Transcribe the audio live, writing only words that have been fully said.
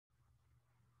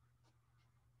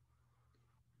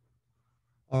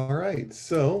All right,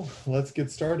 so let's get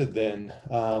started then.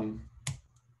 I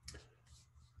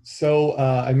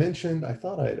mentioned, I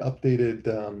thought I had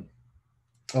updated,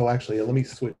 oh, actually, let me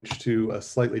switch to a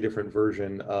slightly different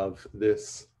version of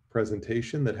this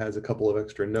presentation that has a couple of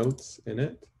extra notes in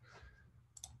it.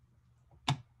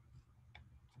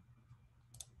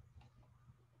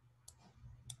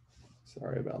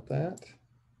 Sorry about that.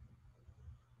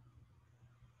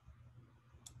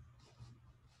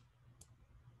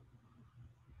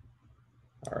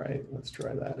 All right, let's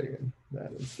try that again,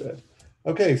 that instead.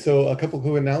 Okay, so a couple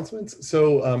quick announcements.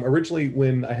 So originally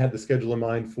when I had the schedule in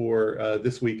mind for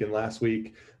this week and last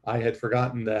week, I had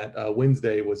forgotten that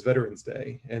Wednesday was Veterans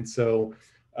Day. And so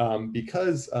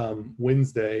because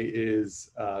Wednesday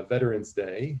is Veterans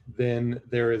Day, then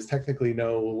there is technically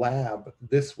no lab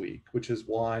this week, which is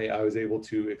why I was able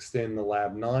to extend the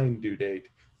Lab 9 due date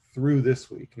through this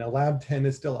week. Now Lab 10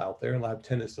 is still out there and Lab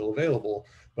 10 is still available,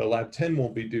 but Lab 10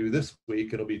 won't be due this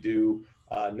week, it'll be due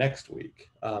next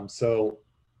week. So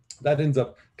that ends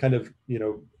up kind of,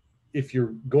 if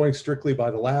you're going strictly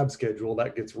by the lab schedule,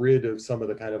 that gets rid of some of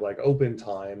the kind of like open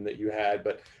time that you had.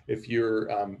 But if you're,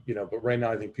 but right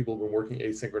now I think people have been working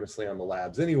asynchronously on the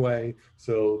labs anyway,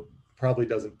 so probably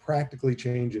doesn't practically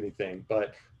change anything,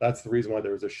 but that's the reason why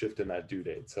there was a shift in that due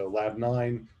date. So Lab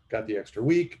 9 got the extra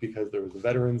week because there was a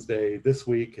Veterans Day this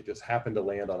week. It just happened to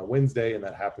land on a Wednesday, and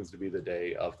that happens to be the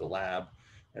day of the lab.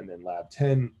 And then Lab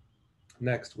 10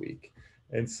 next week.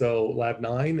 And so Lab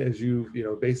 9, as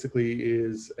basically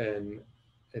is an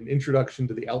introduction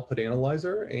to the output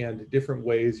analyzer and different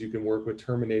ways you can work with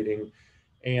terminating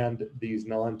and these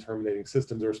non-terminating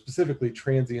systems, or specifically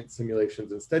transient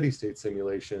simulations and steady state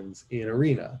simulations in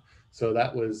ARENA. So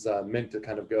that was meant to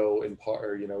kind of go in part,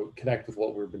 or, connect with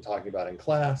what we've been talking about in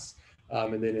class.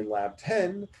 And then in Lab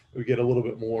 10, we get a little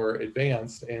bit more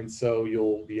advanced. And so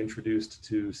you'll be introduced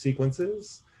to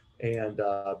sequences and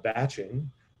batching,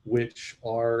 which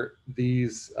are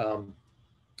these,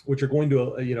 which are going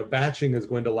to, batching is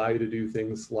going to allow you to do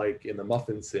things like in the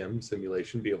muffin sim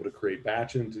simulation, be able to create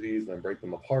batch entities, then break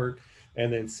them apart.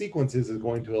 And then sequences is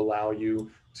going to allow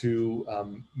you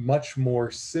to much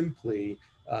more simply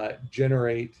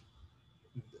generate,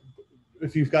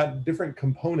 if you've got different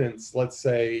components, let's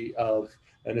say of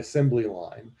an assembly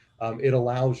line, it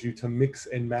allows you to mix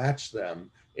and match them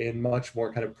in much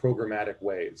more kind of programmatic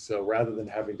ways. So rather than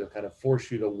having to kind of force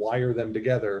you to wire them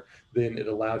together, then it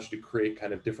allows you to create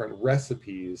kind of different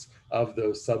recipes of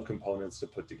those subcomponents to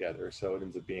put together. So it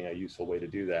ends up being a useful way to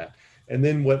do that. And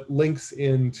then what links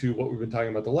into what we've been talking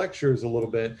about the lectures a little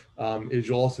bit is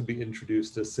you'll also be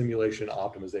introduced to simulation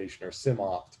optimization, or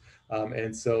SimOpt.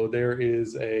 And so there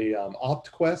is a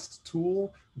OptQuest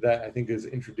tool that I think is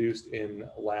introduced in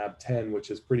Lab 10,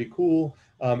 which is pretty cool,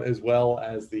 as well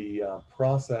as the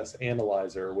process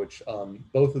analyzer, which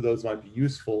both of those might be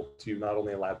useful to not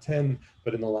only in Lab 10,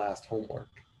 but in the last homework.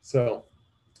 So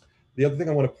the other thing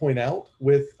I want to point out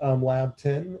with Lab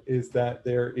 10 is that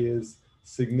there is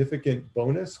significant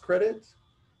bonus credit.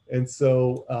 And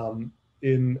so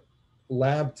in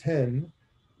Lab 10,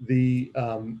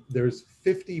 there's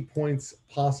 50 points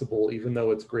possible, even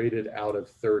though it's graded out of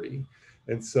 30.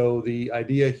 And so the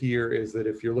idea here is that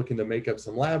if you're looking to make up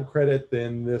some lab credit,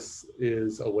 then this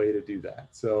is a way to do that.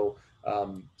 So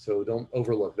don't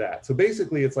overlook that. So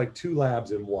basically it's like 2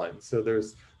 labs in one. So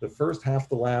there's the first half of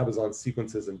the lab is on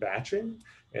sequences and batching,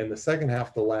 and the second half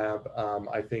of the lab,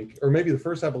 I think, or maybe the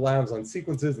first half of the lab is on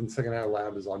sequences and the second half of the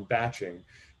lab is on batching.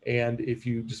 And if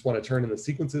you just want to turn in the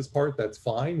sequences part, that's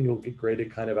fine. You'll get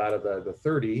graded kind of out of the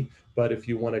 30. But if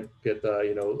you want to get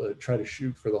the, try to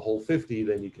shoot for the whole 50,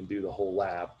 then you can do the whole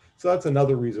lab. So that's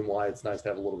another reason why it's nice to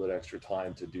have a little bit extra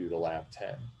time to do the Lab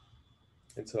 10.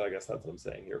 And so I guess that's what I'm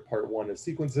saying here. Part 1 is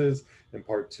sequences, and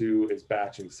part 2 is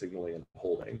batching, signaling, and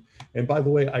holding. And by the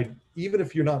way, even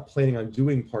if you're not planning on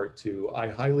doing part 2, I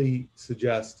highly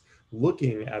suggest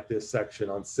looking at this section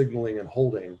on signaling and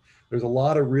holding. There's a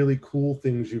lot of really cool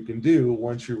things you can do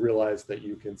once you realize that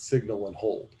you can signal and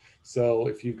hold. So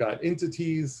if you've got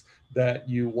entities that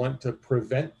you want to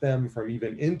prevent them from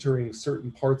even entering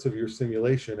certain parts of your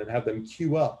simulation and have them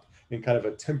queue up in kind of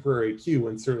a temporary queue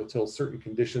until certain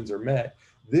conditions are met,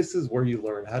 this is where you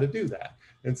learn how to do that.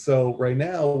 And so right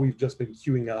now we've just been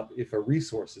queuing up if a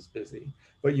resource is busy.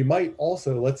 But you might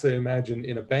also, let's say, imagine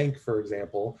in a bank, for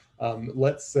example,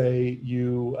 let's say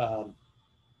you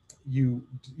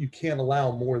can't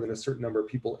allow more than a certain number of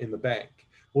people in the bank.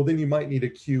 Well, then you might need a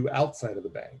queue outside of the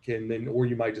bank, or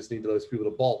you might just need those people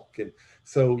to bulk. And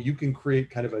so you can create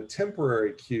kind of a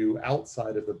temporary queue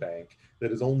outside of the bank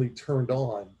that is only turned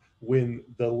on when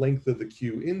the length of the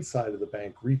queue inside of the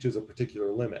bank reaches a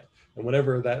particular limit. And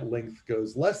whenever that length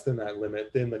goes less than that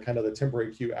limit, then the kind of the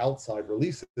temporary queue outside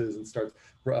releases and starts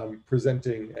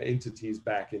presenting entities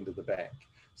back into the bank.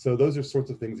 So those are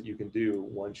sorts of things that you can do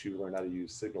once you learn how to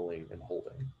use signaling and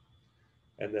holding.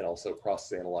 And then also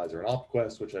process analyzer and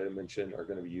OpQuest, which I mentioned, are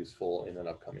going to be useful in an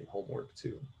upcoming homework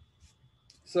too.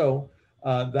 So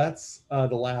that's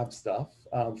the lab stuff.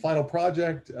 Final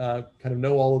project, kind of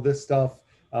know all of this stuff.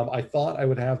 I thought I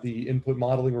would have the input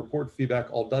modeling report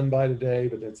feedback all done by today,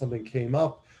 but then something came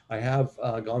up. I have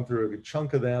gone through a good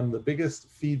chunk of them. The biggest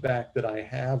feedback that I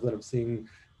have that I'm seeing,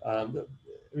 I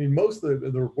mean, most of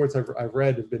the reports I've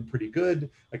read have been pretty good.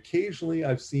 Occasionally,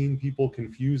 I've seen people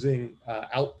confusing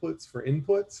outputs for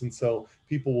inputs. And so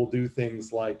people will do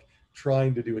things like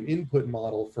trying to do an input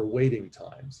model for waiting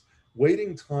times.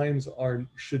 Waiting times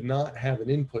should not have an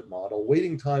input model.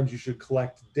 Waiting times you should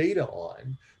collect data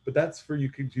on, but that's for you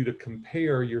to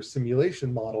compare your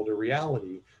simulation model to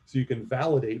reality, so you can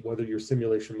validate whether your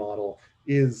simulation model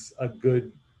is a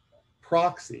good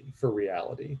proxy for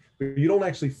reality. But you don't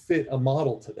actually fit a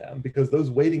model to them because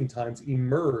those waiting times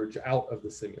emerge out of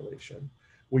the simulation.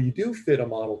 What you do fit a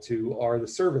model to are the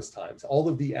service times, all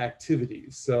of the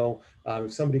activities. So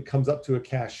if somebody comes up to a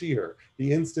cashier,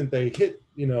 the instant they hit,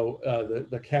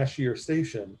 the cashier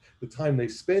station, the time they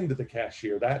spend at the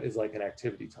cashier, that is like an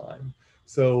activity time.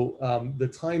 So the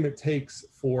time it takes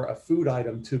for a food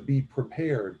item to be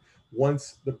prepared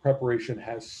once the preparation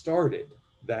has started,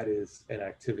 that is an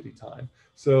activity time.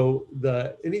 So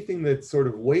anything that's sort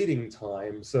of waiting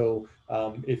time, so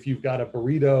if you've got a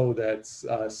burrito that's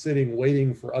sitting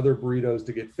waiting for other burritos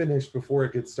to get finished before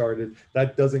it gets started,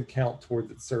 that doesn't count towards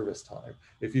its service time.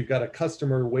 If you've got a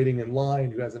customer waiting in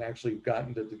line who hasn't actually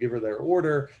gotten to give her their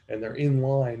order and they're in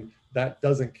line, that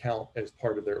doesn't count as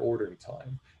part of their ordering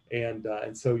time.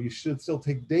 And so you should still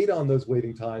take data on those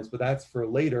waiting times, but that's for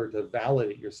later to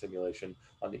validate your simulation.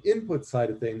 On the input side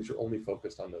of things, you're only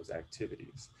focused on those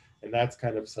activities. And that's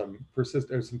kind of some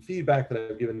feedback that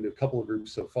I've given to a couple of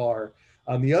groups so far.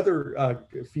 The other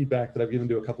feedback that I've given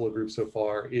to a couple of groups so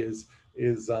far is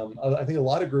I think a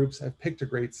lot of groups have picked a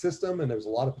great system and there's a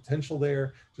lot of potential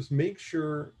there. Just make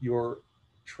sure you're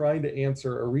trying to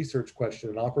answer a research question,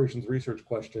 an operations research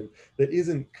question that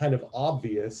isn't kind of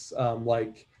obvious,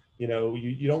 like, you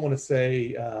don't want to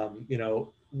say,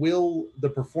 will the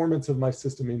performance of my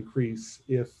system increase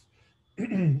if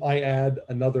I add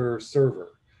another server?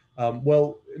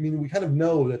 Well, I mean, we kind of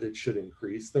know that it should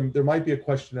increase. There might be a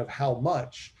question of how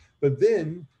much, but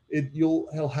then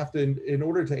he'll have to, in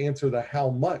order to answer the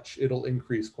how much it'll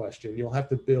increase question, you'll have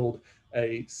to build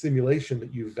a simulation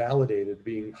that you validated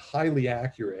being highly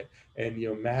accurate and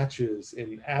matches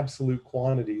in absolute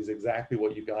quantities exactly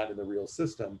what you got in the real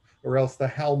system, or else the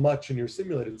how much in your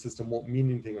simulated system won't mean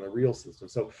anything in the real system.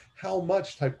 So how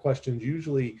much type questions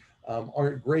usually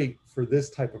aren't great for this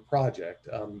type of project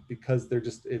because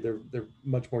they're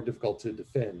much more difficult to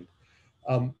defend.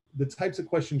 The types of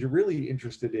questions you're really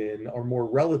interested in are more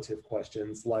relative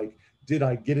questions, like, did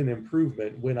I get an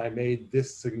improvement when I made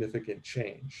this significant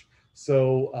change?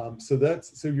 So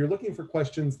so you're looking for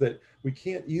questions that we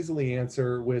can't easily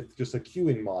answer with just a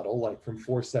queuing model, like from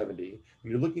 470.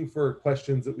 And you're looking for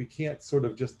questions that we can't sort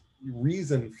of just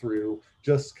reason through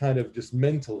just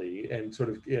mentally and sort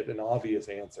of get an obvious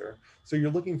answer. So you're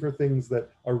looking for things that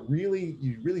are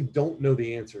you really don't know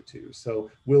the answer to. So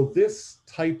will this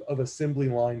type of assembly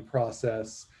line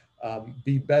process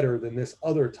be better than this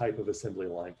other type of assembly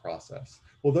line process?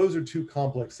 Well, those are two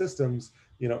complex systems,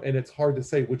 and it's hard to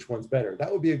say which one's better.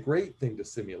 That would be a great thing to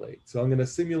simulate. So I'm going to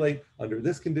simulate under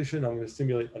this condition, I'm going to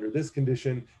simulate under this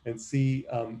condition, and see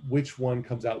which one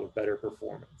comes out with better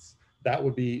performance. That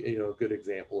would be a good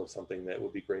example of something that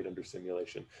would be great under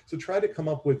simulation. So try to come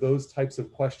up with those types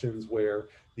of questions where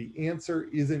the answer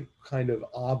isn't kind of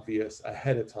obvious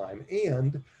ahead of time,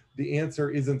 and the answer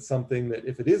isn't something that,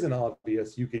 if it isn't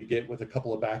obvious, you could get with a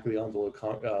couple of back of the envelope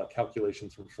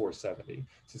calculations from 470.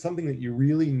 So something that you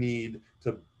really need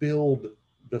to build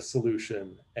the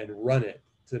solution and run it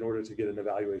in order to get an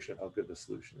evaluation of how good the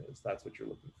solution is. That's what you're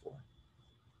looking for.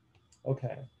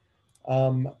 Okay.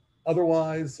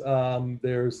 Otherwise,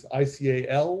 there's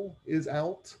ICAL is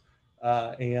out,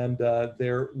 and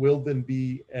there will then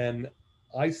be an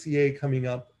ICA coming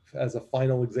up as a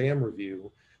final exam review.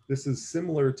 This is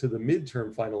similar to the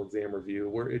midterm final exam review,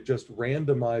 where it just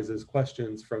randomizes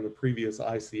questions from the previous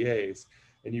ICAs,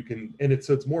 and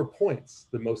so it's more points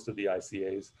than most of the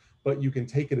ICAs, but you can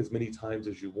take it as many times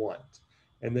as you want.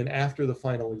 And then after the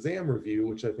final exam review,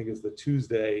 which I think is the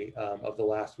Tuesday of the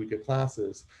last week of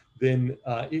classes, then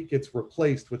it gets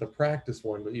replaced with a practice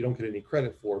one that you don't get any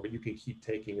credit for, but you can keep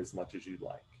taking as much as you'd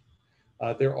like.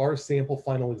 There are sample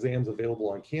final exams available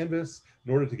on Canvas.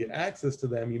 In order to get access to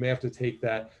them, you may have to take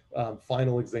that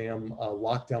final exam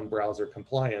lockdown browser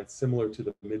compliance, similar to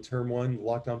the midterm one,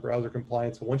 lockdown browser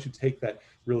compliance. But once you take that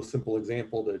real simple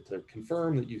example to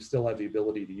confirm that you still have the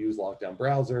ability to use lockdown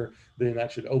browser, then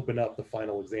that should open up the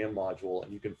final exam module,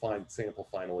 and you can find sample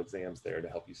final exams there to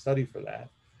help you study for that.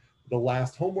 The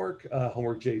last homework,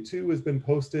 homework J2, has been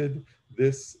posted.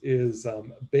 This is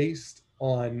based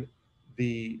on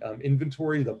the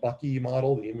inventory, the Bucky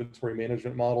model, the inventory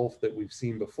management model that we've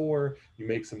seen before. You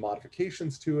make some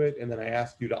modifications to it, and then I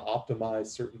ask you to optimize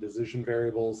certain decision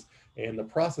variables, and the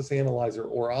process analyzer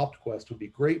or OptQuest would be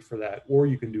great for that, or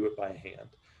you can do it by hand.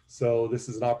 So this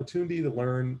is an opportunity to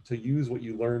learn to use what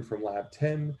you learned from Lab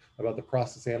 10 about the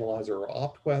process analyzer or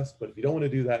OptQuest, but if you don't want to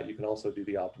do that, you can also do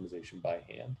the optimization by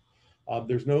hand.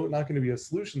 There's not going to be a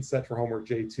solution set for homework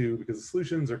J2 because the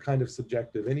solutions are kind of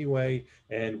subjective anyway,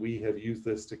 and we have used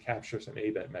this to capture some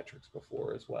ABET metrics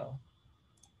before as well.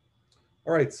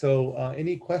 All right, so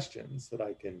any questions that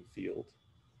I can field?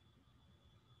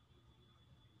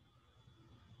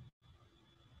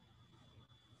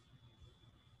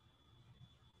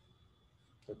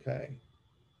 Okay.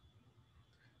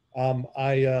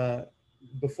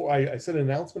 Before I said an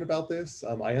announcement about this,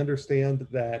 I understand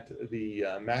that the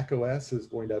Mac OS is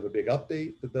going to have a big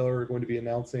update that they're going to be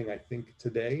announcing, I think,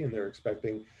 today, and they're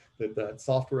expecting that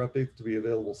software update to be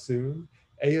available soon.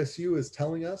 ASU is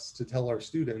telling us to tell our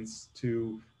students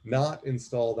to not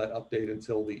install that update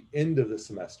until the end of the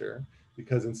semester,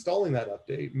 because installing that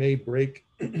update may break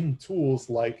tools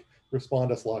like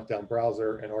Respondus Lockdown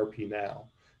Browser and RP Now.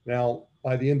 Now,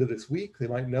 by the end of this week, they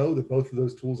might know that both of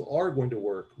those tools are going to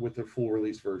work with the full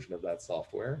release version of that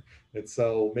software. And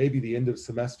so maybe the end of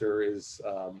semester is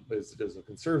a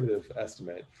conservative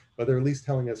estimate, but they're at least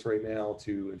telling us right now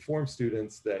to inform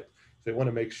students that if they want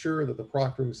to make sure that the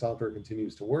proctoring software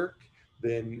continues to work,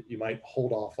 then you might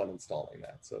hold off on installing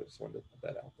that. So I just wanted to put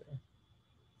that out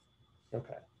there.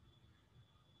 Okay.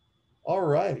 All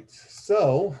right,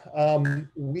 so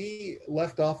we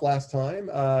left off last time,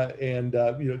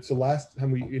 so last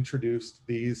time we introduced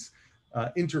these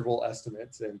interval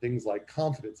estimates and things like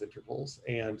confidence intervals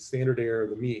and standard error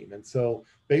of the mean. And so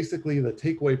basically the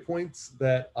takeaway points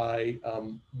that I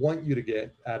want you to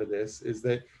get out of this is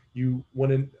that you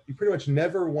pretty much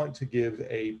never want to give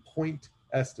a point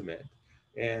estimate.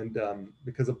 And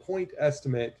because a point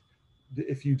estimate,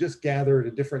 if you just gathered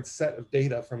a different set of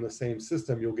data from the same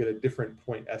system, you'll get a different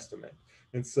point estimate.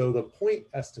 And so the point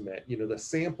estimate, the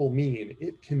sample mean,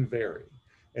 it can vary.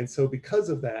 And so because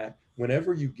of that,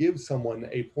 whenever you give someone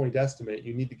a point estimate,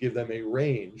 you need to give them a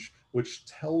range, which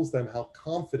tells them how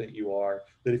confident you are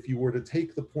that if you were to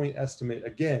take the point estimate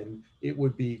again, it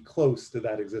would be close to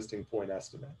that existing point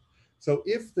estimate. So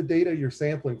if the data you're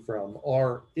sampling from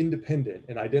are independent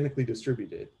and identically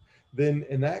distributed, then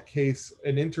in that case,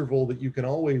 an interval that you can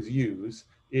always use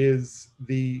is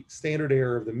the standard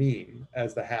error of the mean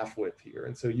as the half width here.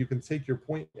 And so you can take your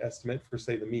point estimate for,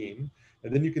 say, the mean,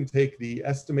 and then you can take the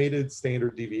estimated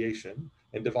standard deviation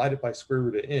and divide it by square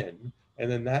root of n, and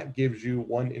then that gives you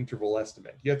one interval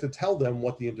estimate. You have to tell them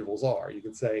what the intervals are. You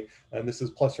can say, and this is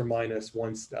plus or minus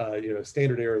one,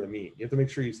 standard error of the mean. You have to make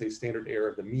sure you say standard error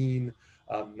of the mean,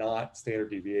 not standard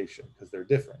deviation, because they're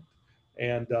different.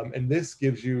 And this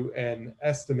gives you an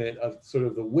estimate of sort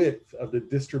of the width of the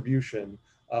distribution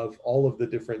of all of the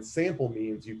different sample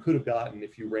means you could have gotten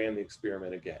if you ran the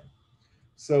experiment again.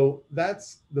 So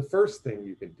that's the first thing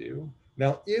you can do.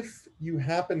 Now, if you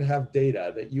happen to have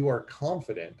data that you are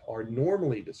confident are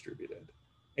normally distributed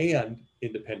and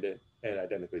independent and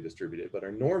identically distributed, but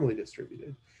are normally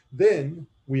distributed, then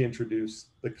we introduce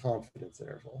the confidence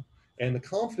interval. And the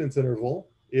confidence interval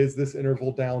is this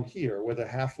interval down here where the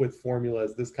half-width formula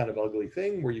is this kind of ugly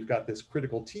thing where you've got this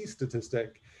critical T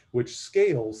statistic which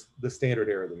scales the standard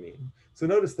error of the mean. So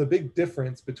notice the big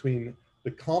difference between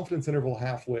the confidence interval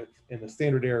half-width and the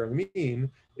standard error of the mean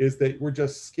is that we're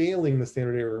just scaling the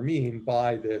standard error of the mean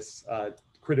by this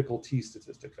critical T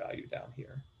statistic value down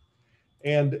here.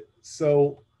 And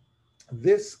so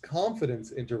this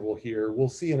confidence interval here, we'll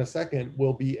see in a second,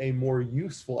 will be a more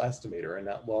useful estimator, and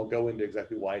I'll go into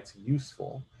exactly why it's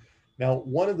useful. Now,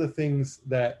 one of the things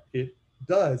that it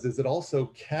does is it also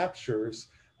captures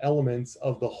elements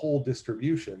of the whole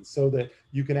distribution so that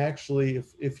you can actually,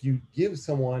 if you give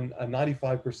someone a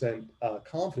 95%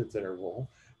 confidence interval,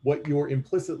 what you're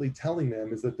implicitly telling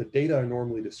them is that the data are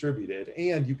normally distributed,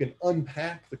 and you can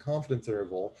unpack the confidence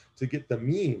interval to get the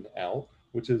mean out,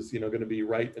 which is going to be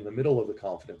right in the middle of the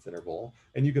confidence interval.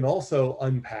 And you can also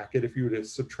unpack it. If you were to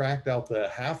subtract out the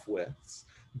half widths,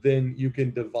 then you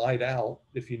can divide out,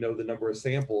 if you know the number of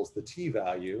samples, the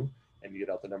t-value, and you get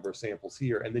out the number of samples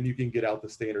here, and then you can get out the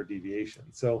standard deviation.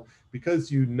 So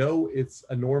because you know it's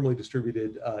a normally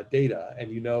distributed data, and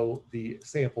you know the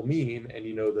sample mean, and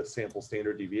you know the sample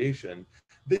standard deviation,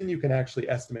 then you can actually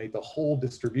estimate the whole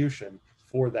distribution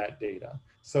for that data.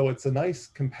 So it's a nice,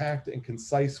 compact, and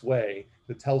concise way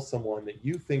to tell someone that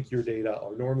you think your data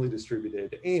are normally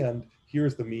distributed, and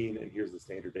here's the mean, and here's the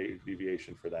standard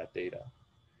deviation for that data.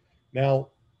 Now,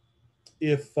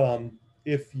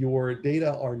 if your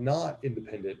data are not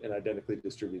independent and identically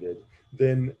distributed,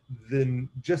 then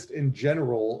just in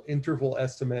general, interval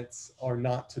estimates are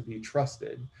not to be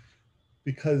trusted,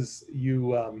 because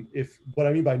if what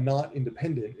I mean by not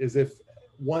independent is if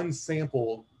one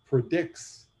sample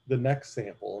predicts the next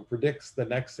sample and predicts the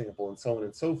next sample and so on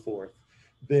and so forth,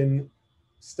 then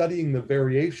studying the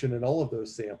variation in all of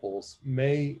those samples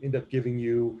may end up giving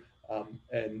you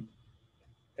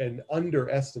an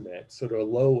underestimate, sort of a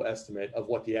low estimate of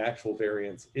what the actual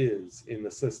variance is in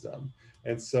the system.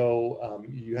 And so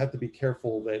you have to be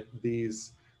careful that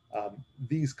these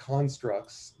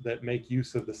constructs that make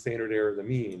use of the standard error of the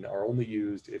mean are only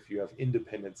used if you have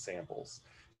independent samples.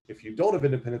 If you don't have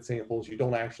independent samples, you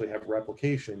don't actually have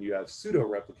replication, you have pseudo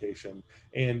replication,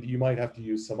 and you might have to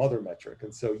use some other metric.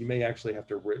 And so you may actually have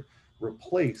to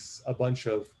replace a bunch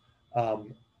of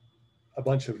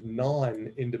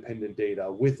non-independent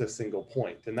data with a single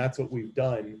point. And that's what we've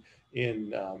done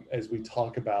in as we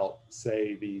talk about,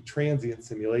 say, the transient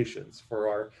simulations. For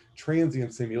our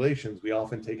transient simulations, we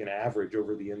often take an average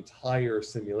over the entire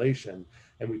simulation,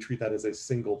 and we treat that as a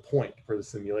single point for the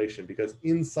simulation, because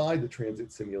inside the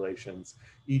transient simulations,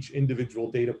 each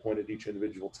individual data point at each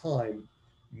individual time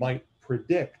might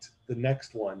predict the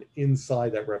next one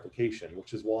inside that replication,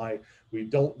 which is why we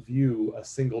don't view a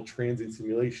single transient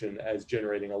simulation as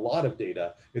generating a lot of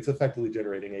data. It's effectively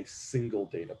generating a single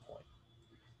data point.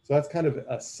 So that's kind of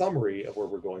a summary of where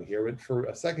we're going here. But for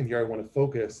a second here, I want to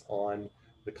focus on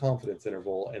the confidence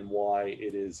interval and why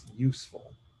it is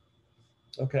useful.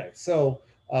 Okay, so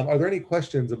are there any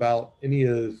questions about any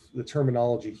of the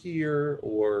terminology here,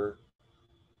 or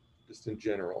just in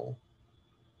general?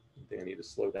 Anything I need to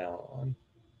slow down on?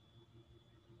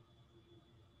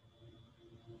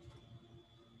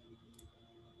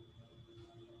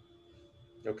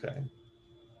 Okay.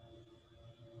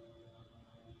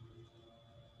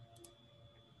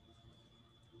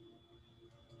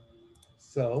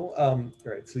 So, all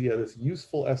right, so yeah, this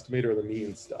useful estimator of the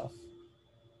mean stuff.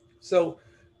 So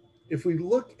if we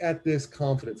look at this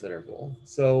confidence interval,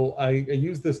 so I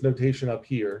use this notation up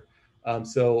here.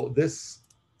 So this,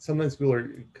 sometimes people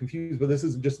are confused, but this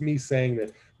is just me saying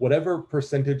that whatever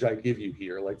percentage I give you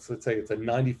here, like so let's say it's a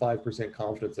 95%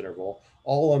 confidence interval,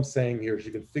 all I'm saying here is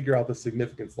you can figure out the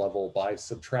significance level by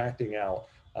subtracting out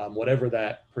whatever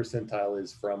that percentile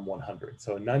is from 100.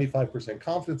 So a 95%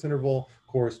 confidence interval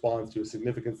corresponds to a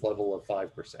significance level of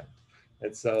 5%.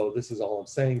 And so this is all I'm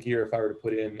saying here. If I were to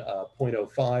put in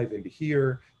 0.05 into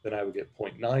here, then I would get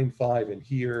 0.95 in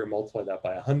here, and multiply that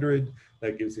by 100.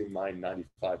 That gives me my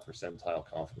 95 percentile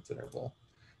confidence interval.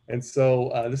 And so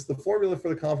this is the formula for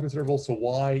the confidence interval. So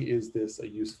why is this a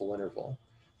useful interval?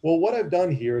 Well, what I've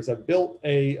done here is I've built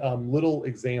a little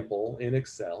example in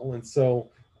Excel. And so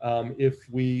if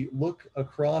we look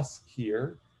across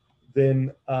here,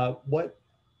 then what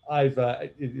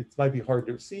it might be hard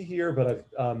to see here, but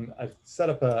I've set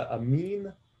up a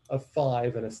mean of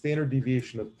 5 and a standard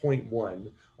deviation of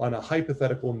 0.1 on a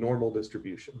hypothetical normal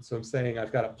distribution. So I'm saying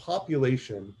I've got a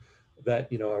population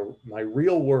that, my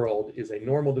real world is a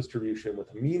normal distribution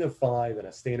with a mean of 5 and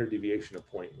a standard deviation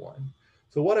of 0.1.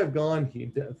 So what I've gone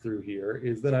through here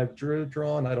is that I've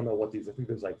drawn, I don't know what these, I think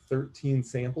there's like 13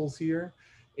 samples here.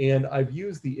 And I've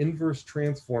used the inverse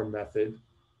transform method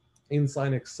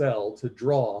inside Excel to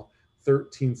draw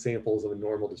 13 samples of a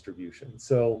normal distribution.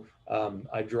 So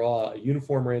I draw a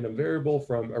uniform random variable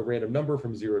from a random number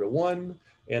from 0 to 1,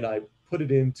 and I put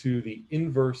it into the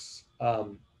inverse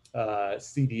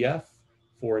CDF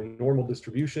for a normal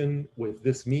distribution with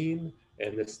this mean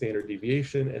and this standard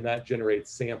deviation, and that generates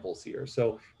samples here.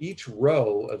 So each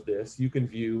row of this you can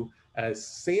view as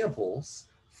samples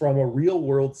from a real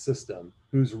world system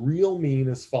whose real mean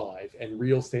is 5 and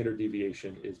real standard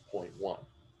deviation is 0.1.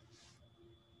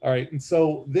 All right, and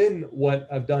so then what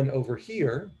I've done over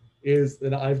here is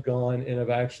that I've gone and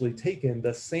I've actually taken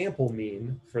the sample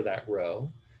mean for that row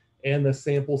and the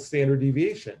sample standard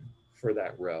deviation for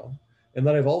that row. And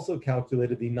then I've also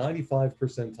calculated the 95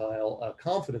 percentile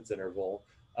confidence interval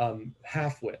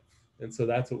half width. And so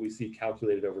that's what we see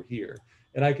calculated over here.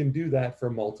 And I can do that for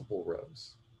multiple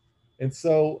rows. And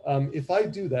so if I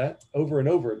do that over and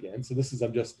over again, so this is,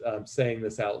 I'm just saying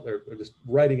this out, or just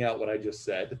writing out what I just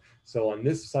said. So on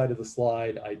this side of the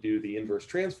slide, I do the inverse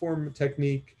transform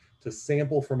technique to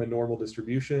sample from a normal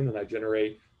distribution, and I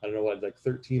generate, I don't know what, like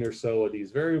 13 or so of these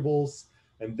variables.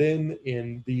 And then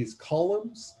in these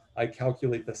columns, I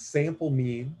calculate the sample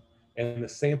mean and the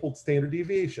sampled standard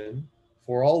deviation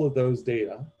for all of those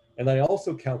data. And I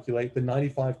also calculate the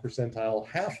 95 percentile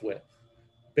half width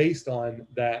based on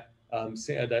that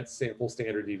that sample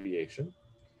standard deviation.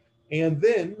 And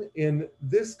then in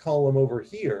this column over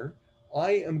here,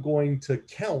 I am going to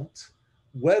count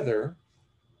whether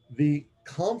the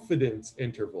confidence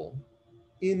interval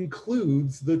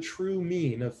includes the true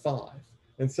mean of 5.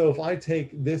 And so if I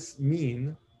take this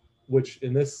mean, which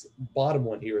in this bottom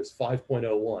one here is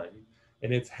 5.01,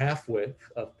 and its half width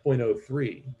of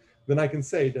 0.03, then I can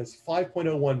say, does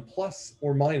 5.01 plus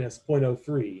or minus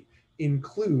 0.03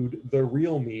 include the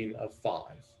real mean of 5?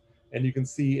 And you can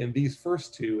see in these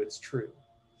first two, it's true.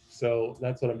 So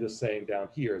that's what I'm just saying down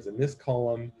here, is in this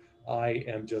column, I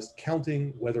am just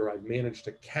counting whether I've managed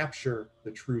to capture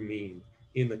the true mean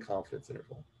in the confidence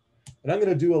interval. And I'm going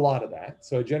to do a lot of that.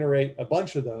 So I generate a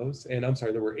bunch of those. And I'm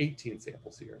sorry, there were 18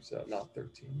 samples here, so not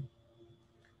 13.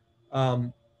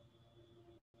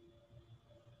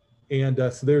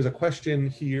 So there's a question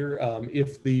here.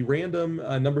 If the random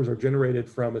numbers are generated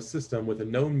from a system with a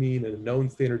known mean and a known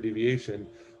standard deviation,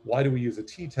 why do we use a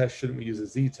t-test? Shouldn't we use a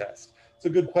z-test? It's a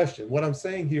good question. What I'm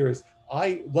saying here is,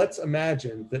 let's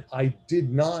imagine that I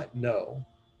did not know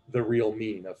the real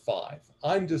mean of 5.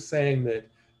 I'm just saying that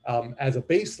as a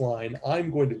baseline,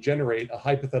 I'm going to generate a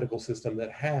hypothetical system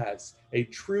that has a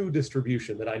true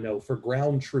distribution that I know for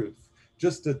ground truth,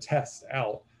 just to test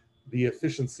out the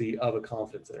efficiency of a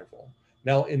confidence interval.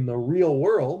 Now, in the real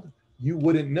world, you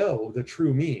wouldn't know the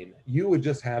true mean. You would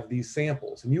just have these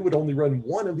samples, and you would only run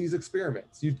one of these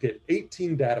experiments. You'd get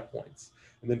 18 data points.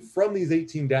 And then from these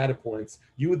 18 data points,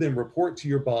 you would then report to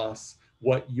your boss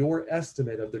what your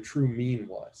estimate of the true mean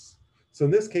was. So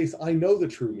in this case, I know the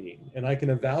true mean, and I can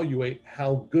evaluate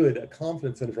how good a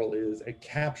confidence interval is at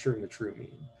capturing the true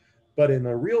mean. But in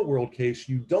a real world case,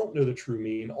 you don't know the true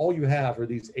mean. All you have are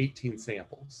these 18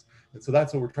 samples. And so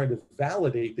that's what we're trying to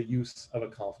validate the use of a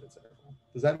confidence interval.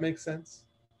 Does that make sense?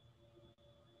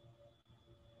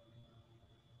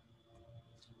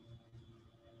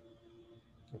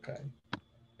 Okay.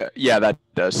 Yeah, that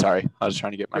does. Sorry, I was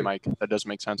trying to get my mic. That does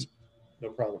make sense. No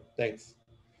problem. Thanks.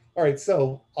 All right,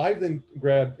 so I've then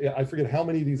grabbed, I forget how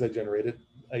many of these I generated,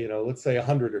 let's say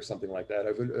 100 or something like that.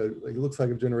 It looks like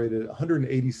I've generated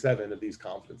 187 of these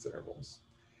confidence intervals.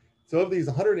 So of these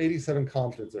 187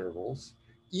 confidence intervals,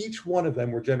 each one of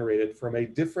them were generated from a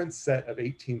different set of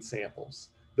 18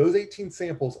 samples. Those 18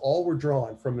 samples all were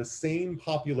drawn from the same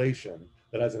population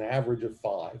that has an average of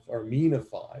 5, or mean of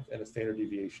 5, and a standard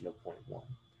deviation of 0.1.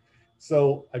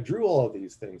 So I drew all of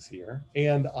these things here,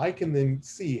 and I can then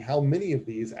see how many of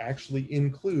these actually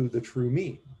include the true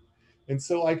mean. And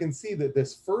so I can see that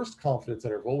this first confidence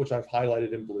interval, which I've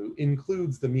highlighted in blue,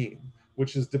 includes the mean,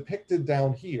 which is depicted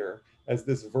down here as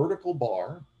this vertical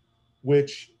bar,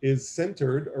 which is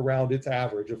centered around its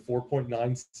average of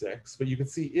 4.96. But you can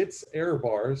see its error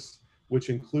bars, which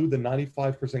include the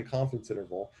 95% confidence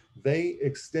interval, they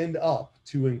extend up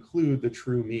to include the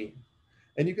true mean.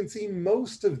 And you can see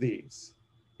most of these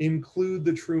include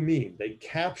the true mean. They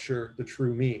capture the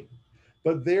true mean.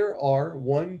 But there are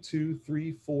 1, 2,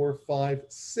 3, 4, 5,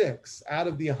 6 out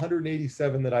of the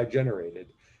 187 that I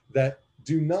generated that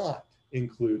do not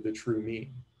include the true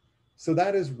mean. So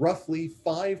that is roughly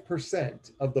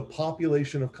 5% of the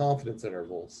population of confidence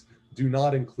intervals do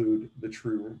not include the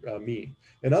true mean.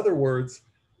 In other words,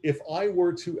 if I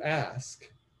were to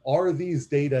ask, are these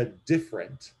data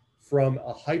different from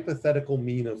a hypothetical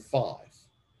mean of 5?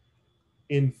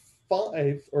 In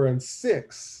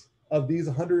 6 of these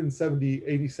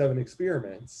 187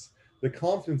 experiments, the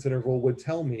confidence interval would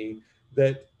tell me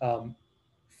that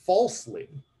falsely,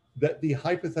 that the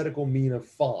hypothetical mean of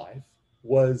 5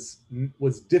 was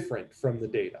different from the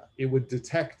data. It would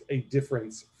detect a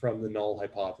difference from the null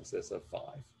hypothesis of 5.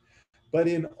 But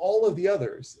in all of the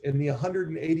others, in the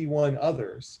 181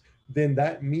 others, then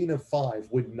that mean of 5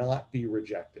 would not be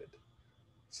rejected.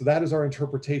 So that is our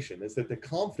interpretation, is that the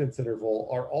confidence interval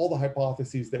are all the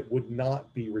hypotheses that would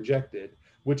not be rejected,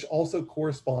 which also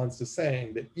corresponds to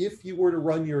saying that if you were to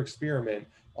run your experiment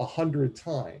 100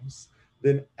 times,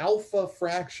 then alpha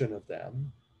fraction of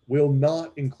them will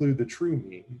not include the true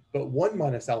mean, but 1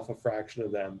 minus alpha fraction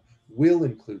of them will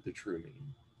include the true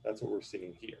mean. That's what we're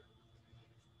seeing here.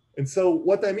 And so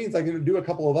what that means, I can do a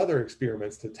couple of other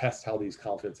experiments to test how these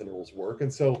confidence intervals work.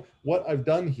 And so what I've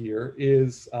done here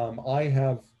is I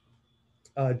have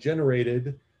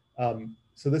generated,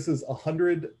 so this is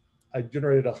 100, I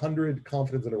generated 100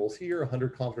 confidence intervals here,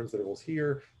 100 confidence intervals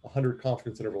here, 100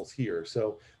 confidence intervals here.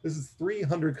 So this is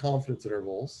 300 confidence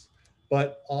intervals,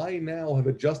 but I now have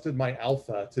adjusted my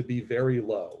alpha to be very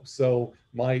low. So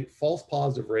my false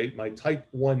positive rate, my type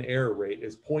 1 error rate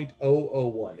is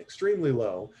 0.001, extremely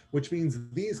low, which means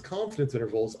these confidence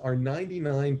intervals are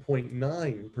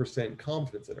 99.9%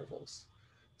 confidence intervals.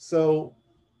 So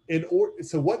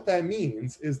so what that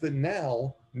means is that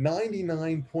now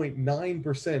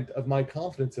 99.9% of my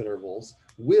confidence intervals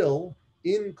will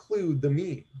include the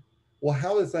mean. Well,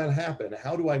 how does that happen?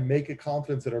 How do I make a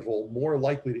confidence interval more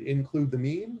likely to include the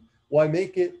mean? Well, I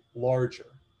make it larger.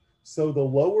 So the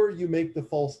lower you make the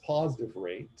false positive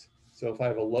rate, so if I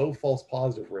have a low false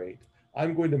positive rate,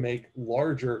 I'm going to make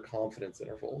larger confidence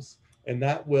intervals. And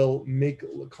that will make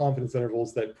confidence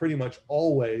intervals that pretty much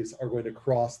always are going to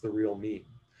cross the real mean.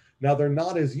 Now, they're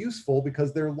not as useful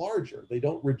because they're larger. They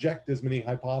don't reject as many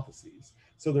hypotheses.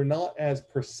 So they're not as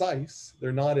precise,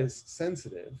 they're not as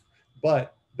sensitive,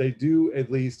 but they do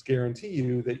at least guarantee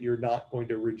you that you're not going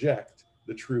to reject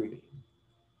the true mean.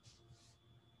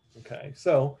 Okay,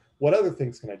 so what other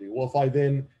things can I do? Well, if I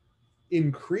then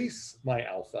increase my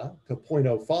alpha to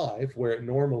 0.05, where I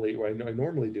normally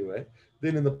do it,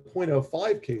 then in the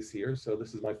 0.05 case here, so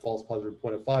this is my false positive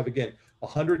 0.05, again,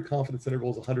 100 confidence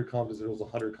intervals, 100 confidence intervals,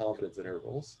 100 confidence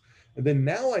intervals. And then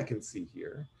now I can see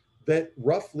here that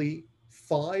roughly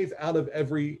 5 out of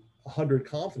every 100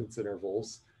 confidence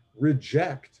intervals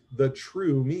reject the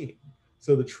true mean.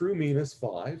 So the true mean is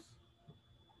 5,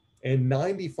 and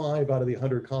 95 out of the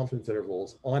 100 confidence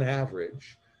intervals on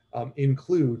average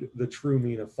include the true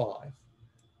mean of 5.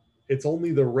 It's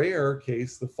only the rare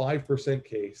case, the 5%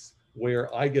 case,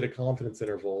 where I get a confidence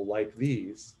interval like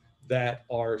these that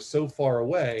are so far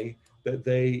away that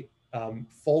they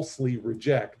falsely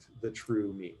reject the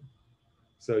true mean.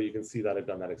 So you can see that I've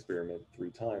done that experiment 3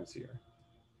 times here.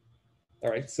 All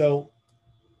right, so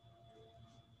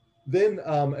then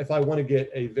if I want to get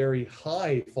a very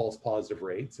high false positive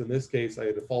rate, so in this case, I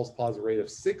had a false positive rate of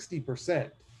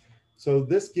 60%. So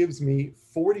this gives me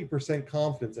 40%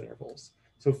 confidence intervals.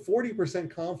 So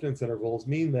 40% confidence intervals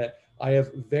mean that I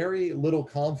have very little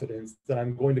confidence that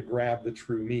I'm going to grab the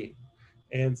true mean.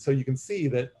 And so you can see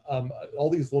that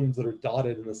all these ones that are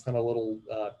dotted in this kind of little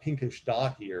pinkish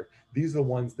dot here, these are the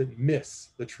ones that miss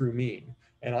the true mean.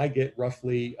 And I get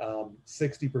roughly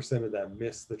 60% of them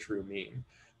miss the true mean.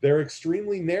 They're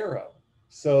extremely narrow.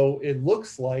 So it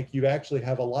looks like you actually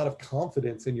have a lot of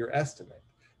confidence in your estimate.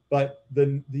 But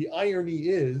the irony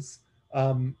is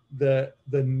the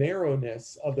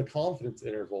narrowness of the confidence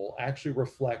interval actually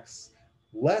reflects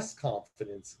less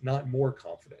confidence, not more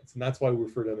confidence. And that's why we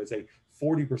refer to them as a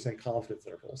 40% confidence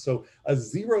interval. So a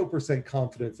 0%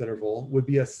 confidence interval would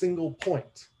be a single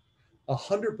point.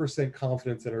 100%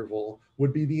 confidence interval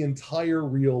would be the entire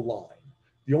real line.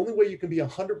 The only way you can be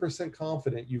 100%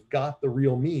 confident you've got the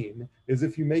real mean is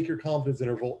if you make your confidence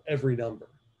interval every number.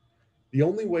 The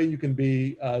only way you can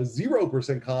be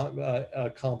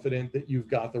 0% confident that you've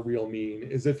got the real mean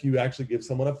is if you actually give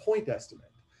someone a point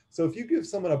estimate. So if you give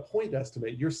someone a point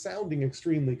estimate, you're sounding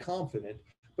extremely confident,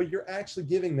 but you're actually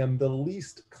giving them the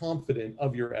least confident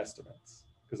of your estimates,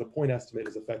 because a point estimate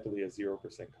is effectively a 0%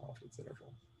 confidence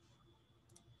interval.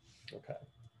 Okay.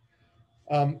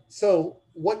 So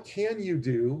what can you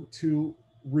do to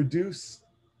reduce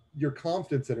your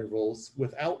confidence intervals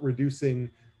without reducing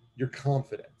your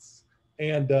confidence?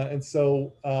 And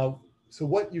so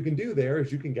what you can do there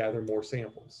is you can gather more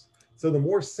samples. So the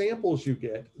more samples you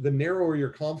get, the narrower your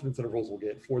confidence intervals will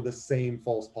get for the same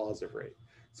false positive rate.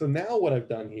 So now what I've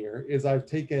done here is I've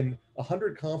taken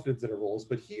 100 confidence intervals,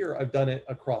 but here I've done it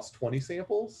across 20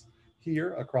 samples,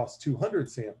 here across 200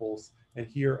 samples, and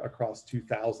here across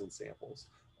 2,000 samples,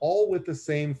 all with the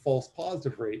same false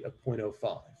positive rate of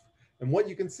 0.05. And what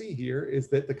you can see here is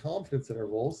that the confidence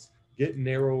intervals get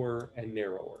narrower and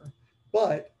narrower.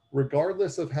 But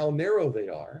regardless of how narrow they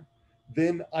are,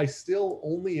 then I still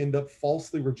only end up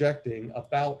falsely rejecting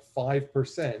about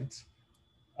 5%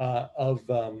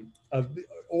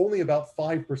 only about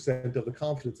 5% of the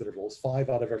confidence intervals, 5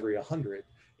 out of every 100,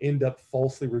 end up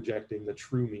falsely rejecting the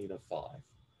true mean of 5.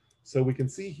 So we can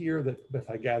see here that if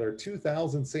I gather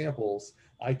 2,000 samples,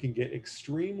 I can get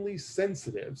extremely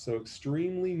sensitive, so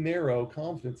extremely narrow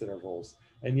confidence intervals,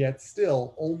 and yet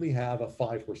still only have a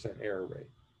 5% error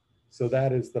rate. So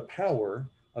that is the power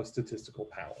of statistical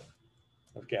power,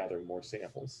 of gathering more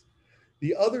samples.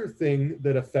 The other thing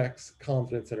that affects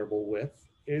confidence interval width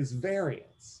is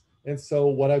variance. And so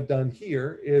what I've done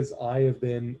here is I have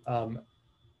then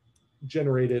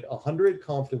generated 100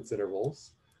 confidence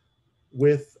intervals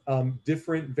with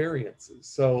different variances.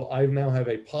 So I now have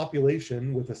a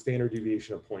population with a standard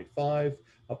deviation of 0.5,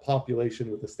 a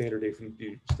population with a standard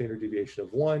deviation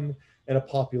of 1, and a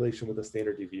population with a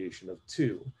standard deviation of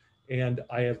 2. And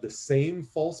I have the same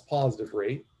false positive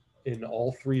rate in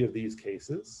all three of these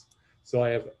cases. So I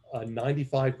have a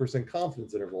 95%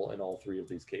 confidence interval in all three of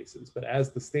these cases. But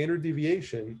as the standard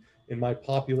deviation in my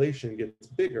population gets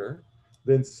bigger,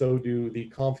 then so do the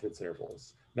confidence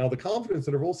intervals. Now, the confidence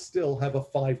intervals still have a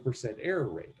 5% error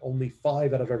rate. Only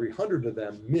 5 out of every 100 of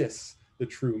them miss the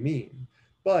true mean.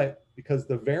 But because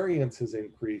the variance has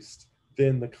increased,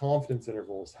 then the confidence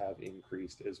intervals have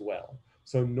increased as well.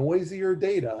 So noisier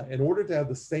data, in order to have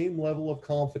the same level of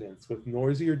confidence with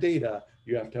noisier data,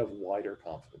 you have to have wider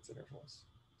confidence intervals.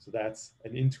 So that's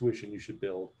an intuition you should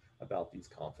build about these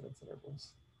confidence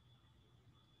intervals.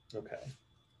 Okay.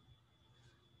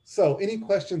 So any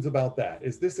questions about that?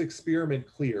 Is this experiment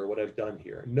clear, what I've done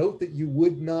here? Note that you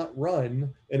would not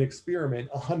run an experiment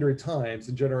 100 times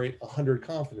and generate 100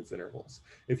 confidence intervals.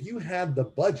 If you had the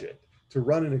budget to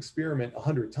run an experiment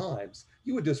 100 times,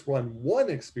 you would just run one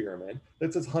experiment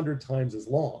that's 100 times as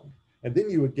long. And then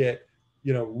you would get,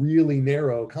 you know, really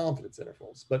narrow confidence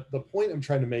intervals. But the point I'm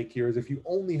trying to make here is if you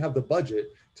only have the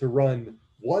budget to run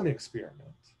one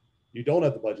experiment, you don't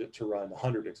have the budget to run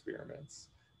 100 experiments,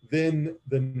 then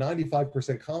the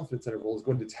 95% confidence interval is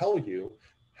going to tell you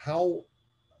how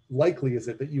likely is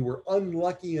it that you were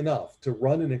unlucky enough to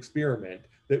run an experiment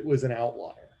that was an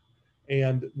outlier.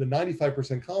 And the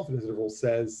 95% confidence interval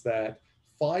says that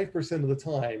 5% of the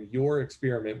time your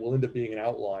experiment will end up being an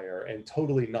outlier and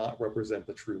totally not represent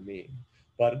the true mean.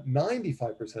 But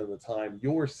 95% of the time,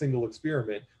 your single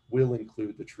experiment will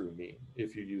include the true mean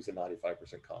if you use a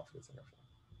 95% confidence interval.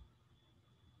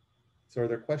 So are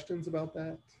there questions about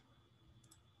that?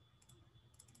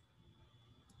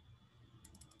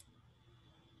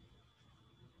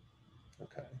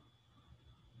 Okay.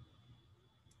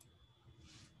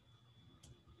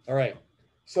 All right.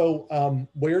 So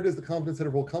where does the confidence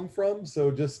interval come from? So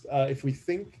just if we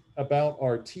think about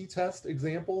our t-test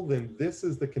example, then this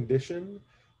is the condition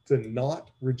to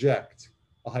not reject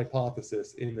a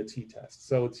hypothesis in the t-test.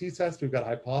 So t-test, we've got a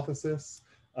hypothesis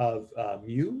of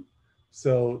mu.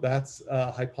 So that's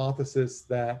a hypothesis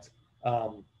that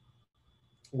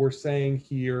we're saying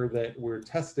here that we're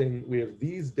testing, we have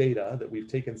these data that we've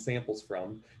taken samples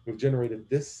from, we've generated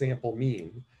this sample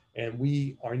mean, and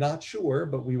we are not sure,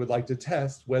 but we would like to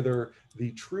test whether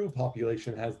the true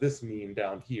population has this mean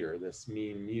down here, this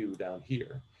mean mu down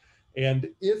here. And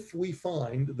if we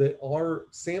find that our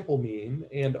sample mean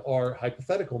and our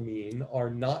hypothetical mean are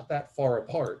not that far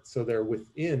apart, so they're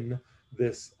within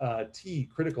this t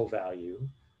critical value,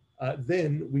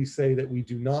 then we say that we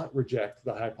do not reject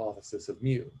the hypothesis of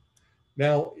mu.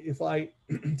 Now, if I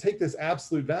take this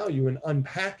absolute value and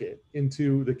unpack it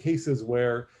into the cases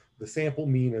where the sample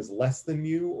mean is less than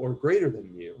mu or greater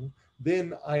than mu,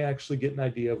 then I actually get an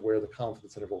idea of where the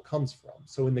confidence interval comes from.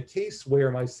 So in the case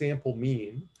where my sample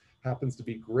mean happens to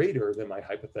be greater than my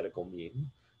hypothetical mean,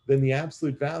 then the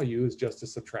absolute value is just a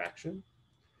subtraction.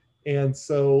 And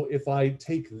so if I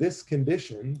take this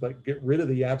condition, but get rid of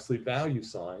the absolute value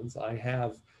signs, I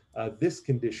have this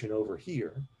condition over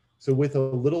here. So with a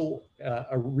little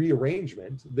a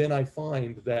rearrangement, then I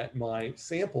find that my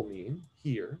sample mean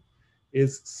here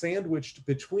is sandwiched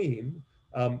between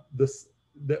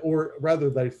or rather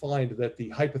that I find that the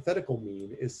hypothetical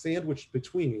mean is sandwiched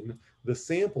between the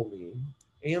sample mean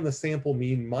and the sample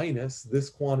mean minus this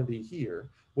quantity here,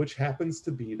 which happens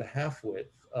to be the half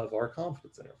width of our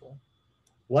confidence interval.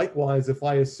 Likewise, if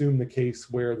I assume the case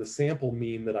where the sample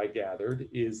mean that I gathered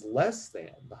is less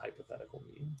than the hypothetical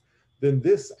mean, then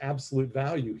this absolute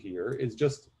value here is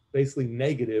just basically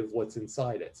negative what's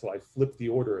inside it. So I flip the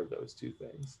order of those two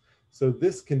things. So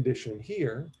this condition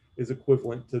here is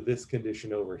equivalent to this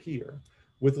condition over here.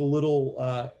 With a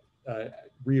little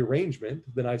rearrangement,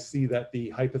 then I see that the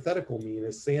hypothetical mean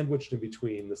is sandwiched in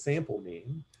between the sample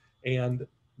mean and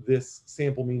this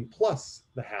sample mean plus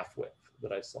the half width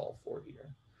that I solve for here.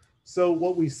 So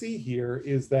what we see here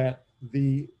is that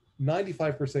the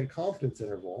 95% confidence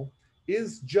interval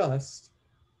is just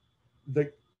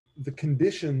the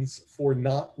conditions for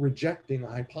not rejecting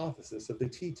a hypothesis of the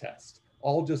t-test,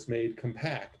 all just made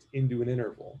compact into an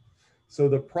interval. So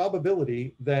the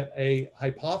probability that a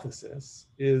hypothesis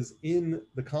is in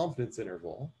the confidence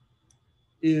interval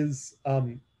is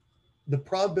the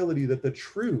probability that the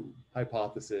true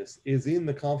hypothesis is in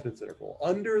the confidence interval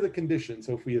under the condition.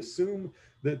 So if we assume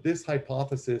that this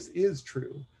hypothesis is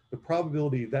true, the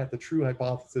probability that the true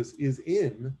hypothesis is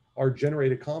in our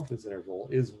generated confidence interval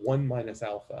is 1 minus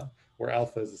alpha, where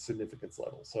alpha is a significance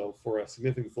level. So for a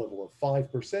significance level of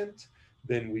 5%,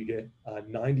 then we get a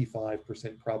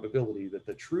 95% probability that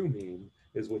the true mean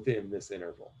is within this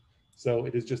interval. So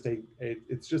it is just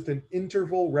it's just an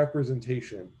interval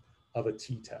representation of a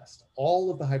t-test, all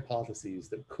of the hypotheses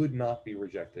that could not be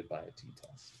rejected by a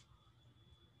t-test.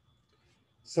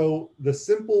 So the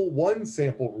simple one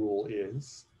sample rule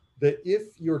is that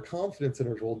if your confidence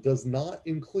interval does not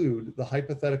include the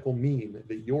hypothetical mean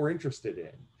that you're interested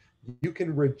in, you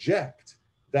can reject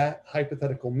that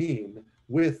hypothetical mean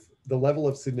with the level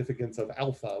of significance of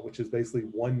alpha, which is basically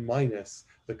 1 minus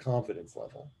the confidence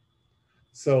level.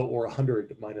 So, or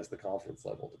 100 minus the confidence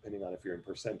level, depending on if you're in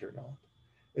percent or not.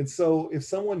 And so if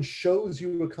someone shows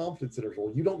you a confidence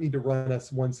interval, you don't need to run a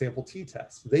one sample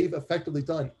t-test. They've effectively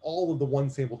done all of the one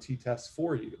sample t-tests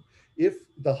for you. If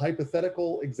the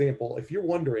hypothetical example, if you're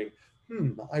wondering,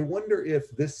 I wonder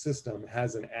if this system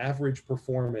has an average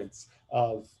performance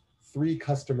of 3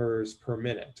 customers per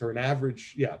minute, or an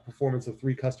average, performance of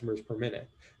 3 customers per minute.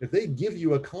 If they give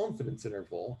you a confidence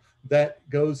interval that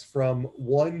goes from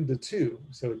 1 to 2,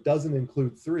 so it doesn't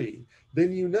include 3,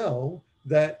 then you know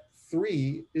that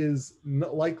 3 is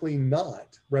likely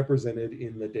not represented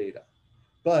in the data.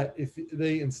 But if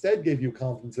they instead gave you a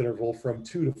confidence interval from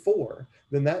 2 to 4,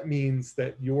 then that means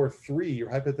that your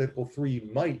hypothetical 3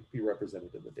 might be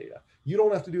represented in the data. You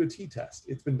don't have to do a t-test.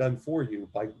 It's been done for you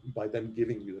by them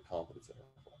giving you the confidence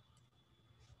interval.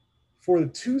 For the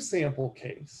 2 sample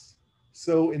case,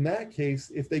 so in that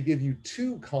case, if they give you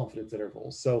 2 confidence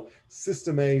intervals, so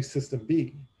system A, system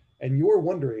B, and you're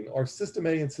wondering, are system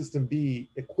A and system B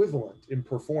equivalent in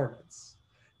performance?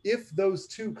 If those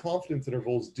 2 confidence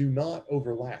intervals do not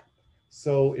overlap,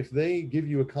 so if they give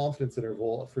you a confidence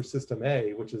interval for system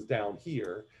A, which is down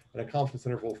here, and a confidence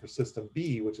interval for system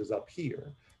B, which is up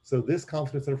here, so this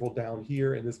confidence interval down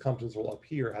here and this confidence interval up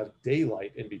here have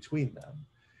daylight in between them.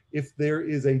 If there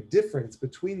is a difference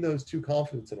between those 2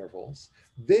 confidence intervals,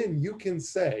 then you can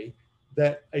say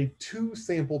that a 2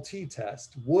 sample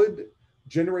t-test would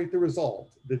generate the result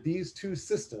that these 2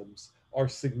 systems are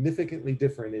significantly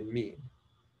different in mean.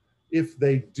 If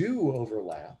they do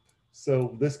overlap,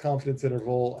 so this confidence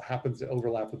interval happens to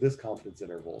overlap with this confidence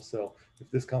interval. So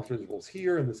if this confidence interval is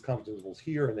here and this confidence interval is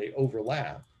here and they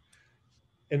overlap,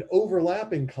 an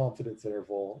overlapping confidence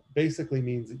interval basically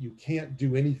means that you can't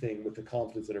do anything with the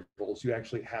confidence intervals. You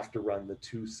actually have to run the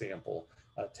 2 sample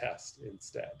test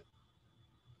instead.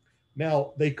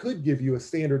 Now, they could give you a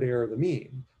standard error of the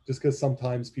mean, just because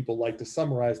sometimes people like to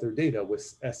summarize their data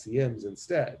with SCMs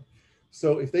instead.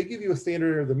 So if they give you a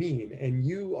standard error of the mean and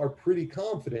you are pretty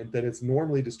confident that it's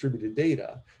normally distributed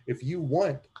data, if you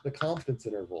want the confidence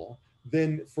interval,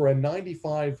 then for a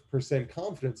 95%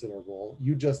 confidence interval,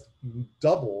 you just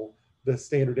double the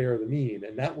standard error of the mean,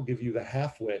 and that will give you the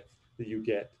half width that you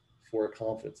get for a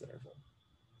confidence interval.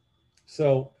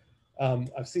 So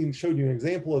I've showed you an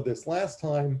example of this last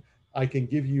time. I can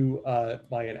give you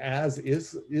by an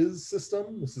as-is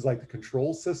system. This is like the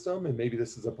control system, and maybe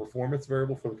this is a performance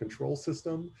variable for the control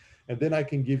system. And then I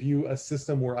can give you a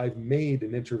system where I've made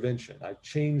an intervention. I've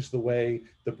changed the way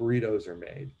the burritos are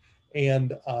made.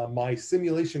 And my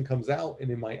simulation comes out,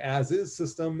 and in my as-is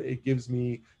system, it gives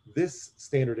me this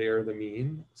standard error of the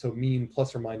mean, so mean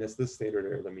plus or minus this standard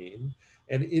error of the mean.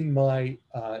 And in my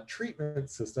treatment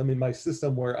system, in my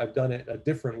system where I've done it a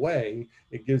different way,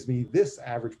 it gives me this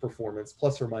average performance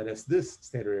plus or minus this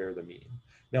standard error of the mean.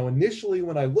 Now, initially,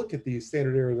 when I look at these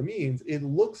standard error of the means, it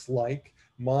looks like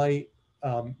my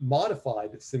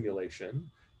modified simulation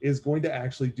is going to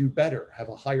actually do better, have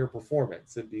a higher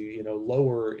performance, and be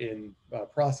lower in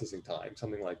processing time,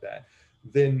 something like that,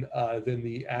 than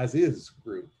the as-is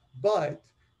group. But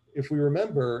if we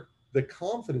remember, the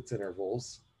confidence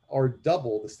intervals are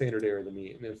double the standard error of the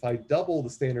mean. And if I double the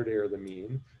standard error of the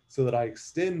mean so that I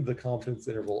extend the confidence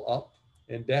interval up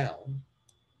and down,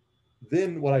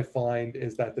 then what I find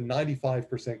is that the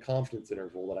 95% confidence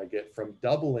interval that I get from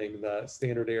doubling the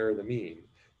standard error of the mean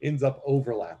ends up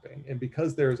overlapping. And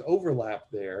because there's overlap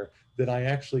there, then I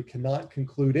actually cannot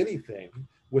conclude anything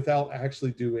without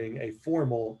actually doing a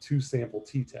formal 2 sample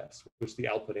t-test, which the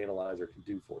output analyzer can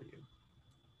do for you.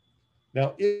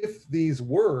 Now, if these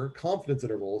were confidence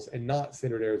intervals and not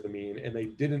standard error of the mean, and they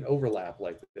didn't overlap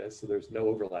like this, so there's no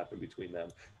overlap in between them,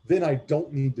 then I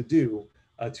don't need to do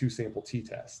a 2 sample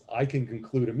t-test. I can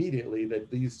conclude immediately that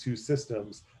these 2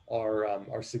 systems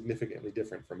are significantly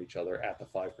different from each other at the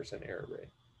 5% error rate.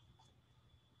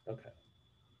 Okay.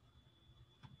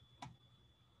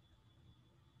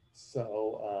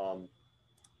 So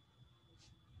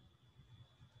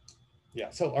Yeah,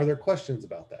 so are there questions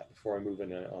about that before I move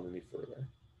on any further?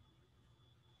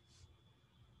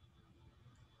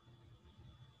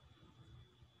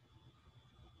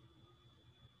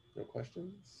 No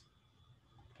questions?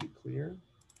 Be clear?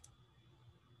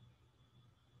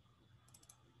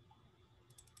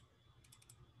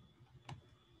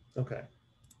 Okay.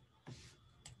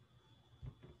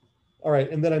 All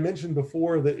right, and then I mentioned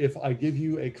before that if I give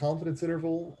you a confidence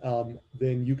interval,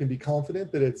 then you can be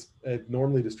confident that it's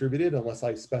normally distributed unless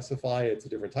I specify it's a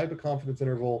different type of confidence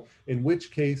interval, in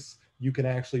which case you can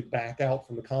actually back out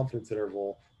from the confidence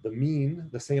interval the mean,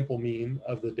 the sample mean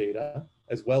of the data,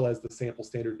 as well as the sample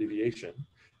standard deviation.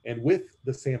 And with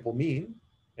the sample mean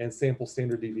and sample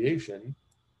standard deviation,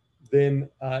 then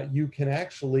you can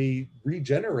actually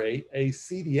regenerate a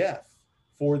CDF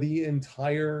for the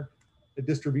entire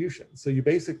distribution. So you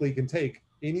basically can take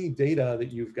any data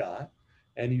that you've got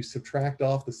and you subtract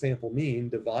off the sample mean,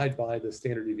 divide by the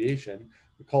standard deviation.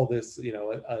 We call this,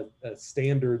 a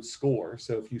standard score.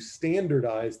 So if you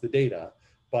standardize the data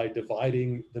by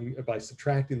by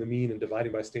subtracting the mean and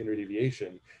dividing by standard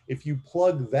deviation, if you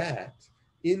plug that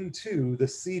into the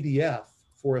CDF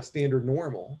for a standard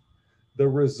normal, the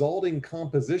resulting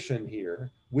composition here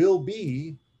will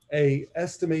be a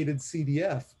estimated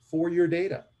CDF for your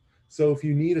data. So if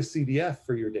you need a CDF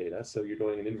for your data, so you're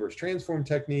doing an inverse transform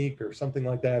technique or something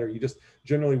like that, or you just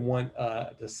generally want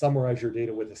to summarize your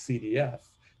data with a CDF,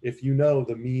 if you know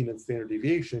the mean and standard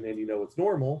deviation and you know it's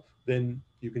normal, then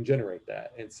you can generate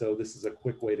that. And so this is a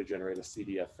quick way to generate a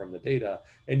CDF from the data.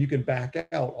 And you can back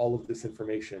out all of this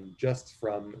information just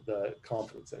from the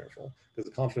confidence interval, because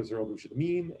the confidence interval gives you the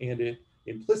mean and it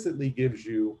implicitly gives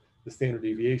you the standard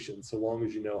deviation, so long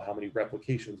as you know how many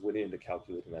replications went into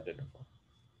calculating that interval.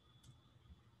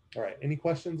 All right, any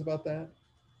questions about that?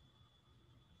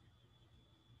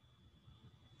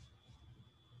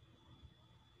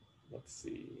 Let's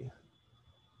see.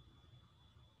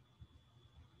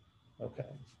 Okay.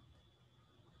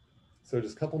 So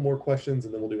just a couple more questions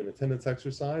and then we'll do an attendance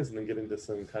exercise and then get into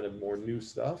some kind of more new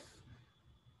stuff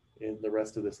in the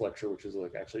rest of this lecture, which is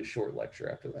like actually a short lecture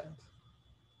after that.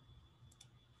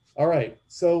 All right,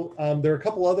 so there are a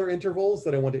couple other intervals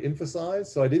that I want to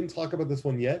emphasize. So I didn't talk about this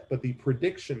one yet, but the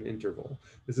prediction interval.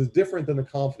 This is different than the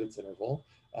confidence interval.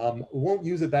 We won't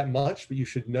use it that much, but you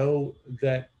should know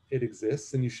that it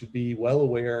exists and you should be well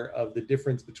aware of the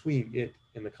difference between it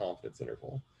and the confidence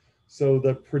interval. So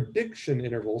the prediction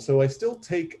interval, so I still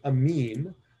take a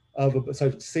mean of, so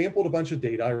I've sampled a bunch of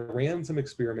data, I ran some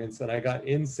experiments and I got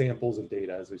in samples of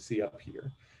data as we see up here.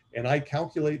 And I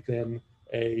calculate then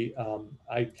a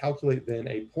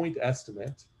point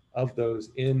estimate of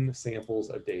those in samples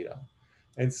of data.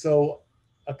 And so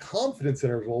a confidence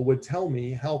interval would tell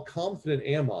me how confident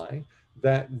am I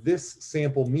that this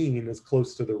sample mean is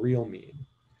close to the real mean.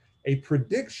 A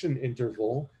prediction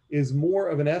interval is more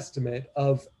of an estimate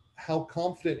of how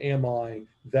confident am I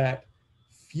that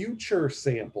future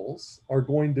samples are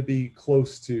going to be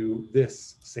close to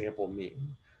this sample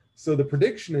mean. So the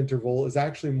prediction interval is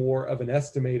actually more of an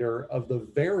estimator of the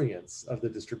variance of the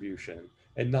distribution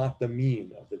and not the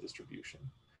mean of the distribution.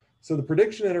 So the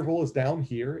prediction interval is down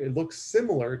here. It looks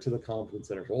similar to the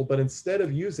confidence interval, but instead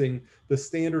of using the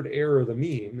standard error of the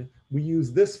mean, we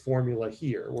use this formula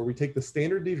here, where we take the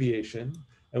standard deviation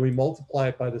and we multiply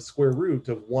it by the square root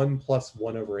of 1 plus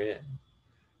 1 over n.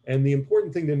 And the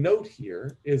important thing to note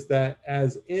here is that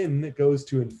as n goes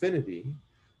to infinity,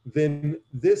 then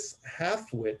this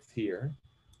half width here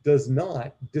does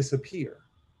not disappear.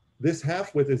 This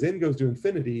half width, as n goes to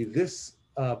infinity, this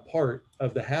part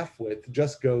of the half width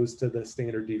just goes to the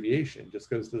standard deviation, just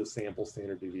goes to the sample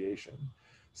standard deviation.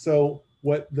 So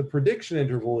what the prediction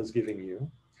interval is giving you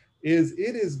is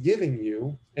it is giving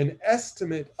you an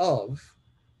estimate of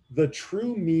the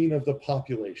true mean of the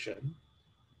population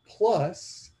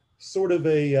plus sort of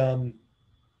a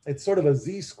it's sort of a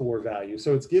z-score value.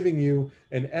 So it's giving you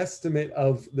an estimate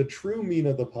of the true mean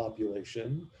of the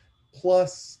population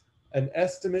plus an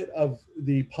estimate of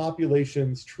the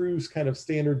population's true kind of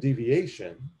standard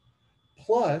deviation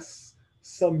plus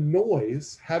some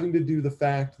noise having to do the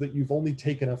fact that you've only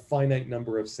taken a finite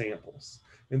number of samples.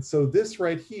 And so this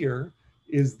right here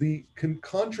is the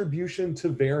contribution to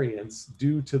variance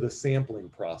due to the sampling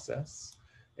process.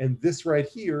 And this right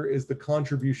here is the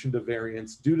contribution to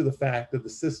variance due to the fact that the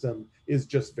system is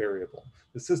just variable.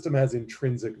 The system has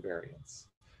intrinsic variance.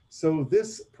 So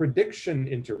this prediction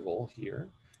interval here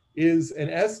is an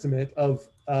estimate of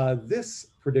this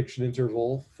prediction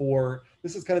interval for,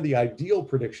 this is kind of the ideal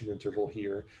prediction interval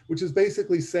here, which is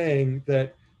basically saying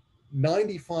that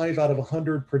 95 out of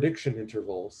 100 prediction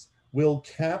intervals will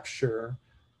capture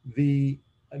the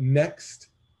next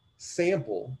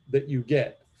sample that you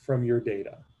get from your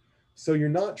data. So you're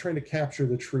not trying to capture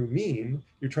the true mean,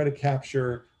 you're trying to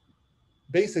capture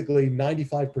basically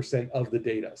 95% of the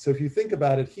data. So if you think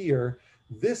about it here,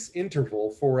 this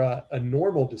interval for a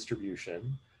normal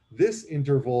distribution, this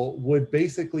interval would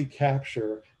basically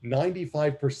capture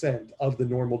 95% of the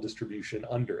normal distribution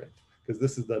under it, because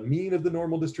this is the mean of the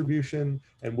normal distribution.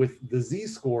 And with the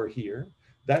z-score here,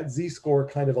 that z-score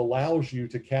kind of allows you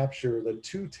to capture the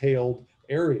two-tailed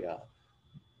area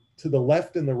to the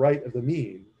left and the right of the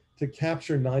mean to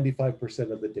capture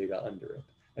 95% of the data under it.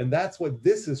 And that's what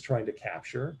this is trying to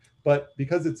capture. But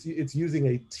because it's using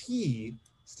a t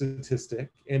statistic,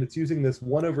 and it's using this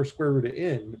 1 over square root of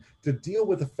n to deal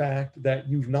with the fact that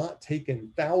you've not taken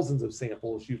thousands of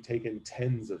samples, you've taken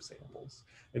tens of samples.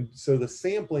 And so the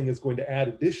sampling is going to add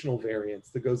additional variance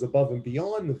that goes above and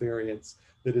beyond the variance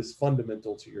that is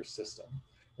fundamental to your system.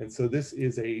 And so this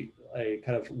is a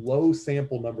kind of low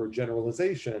sample number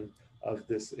generalization of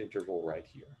this interval right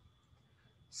here.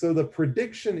 So the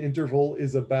prediction interval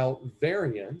is about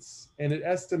variance, and it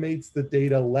estimates the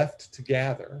data left to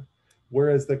gather,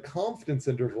 whereas the confidence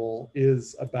interval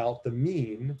is about the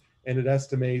mean, and it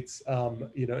estimates, and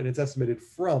it's estimated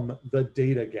from the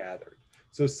data gathered.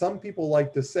 So some people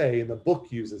like to say, and the book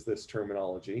uses this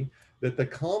terminology, that the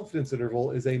confidence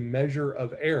interval is a measure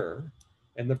of error,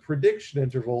 and the prediction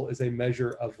interval is a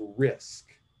measure of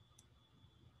risk.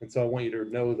 And so I want you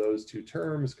to know those two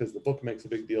terms because the book makes a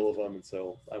big deal of them. And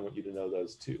so I want you to know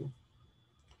those too.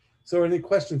 So any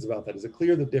questions about that? Is it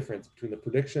clear the difference between the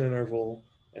prediction interval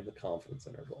and the confidence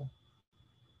interval?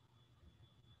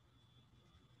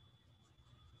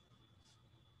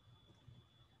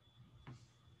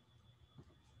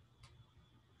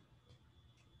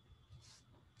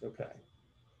 Okay.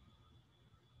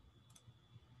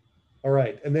 All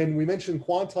right, and then we mentioned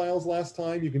quantiles last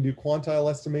time. You can do quantile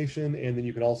estimation, and then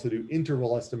you can also do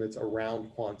interval estimates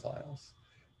around quantiles.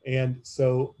 And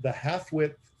so the half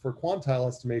width for quantile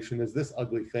estimation is this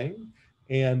ugly thing.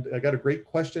 And I got a great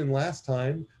question last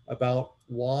time about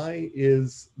why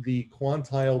is the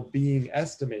quantile being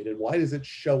estimated? Why does it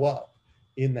show up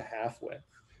in the half width?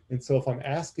 And so if I'm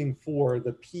asking for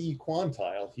the P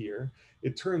quantile here,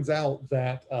 it turns out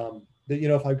that,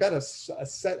 if I've got a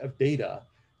set of data,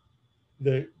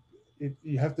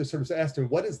 you have to sort of ask them,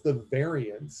 what is the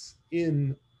variance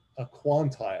in a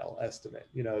quantile estimate?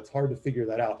 It's hard to figure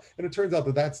that out. And it turns out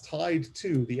that that's tied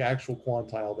to the actual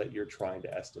quantile that you're trying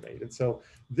to estimate. And so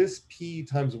this P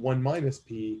times 1 minus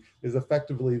P is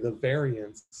effectively the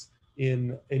variance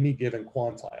in any given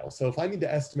quantile. So if I need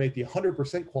to estimate the 100%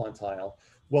 quantile,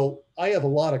 well, I have a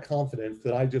lot of confidence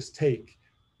that I just take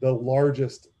the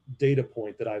largest data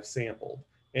point that I've sampled.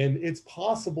 And it's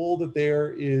possible that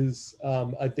there is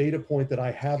a data point that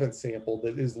I haven't sampled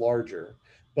that is larger.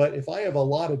 But if I have a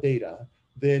lot of data,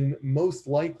 then most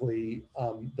likely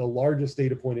the largest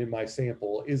data point in my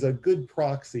sample is a good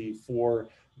proxy for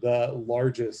the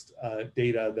largest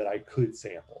data that I could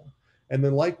sample. And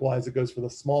then likewise, it goes for the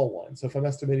small one. So if I'm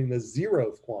estimating the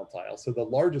 0th quantile, so the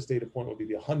largest data point would be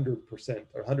the 100%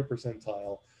 or 100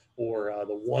 percentile or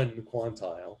the 1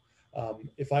 quantile.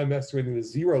 If I'm estimating the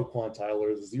 0 quantile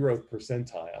or the 0th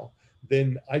percentile,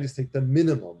 then I just take the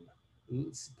minimum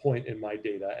point in my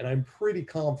data, and I'm pretty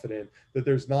confident that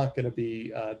there's not going to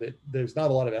be, that there's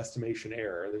not a lot of estimation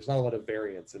error. There's not a lot of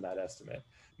variance in that estimate.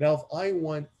 Now, if I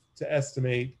want to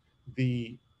estimate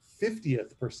the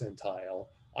 50th percentile,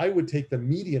 I would take the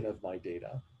median of my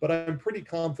data, but I'm pretty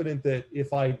confident that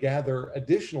if I gather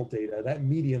additional data, that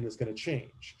median is going to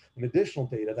change. And additional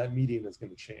data, that median is going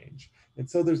to change. And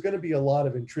so there's going to be a lot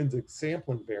of intrinsic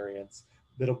sampling variance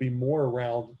that'll be more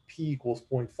around P equals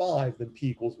 0.5 than P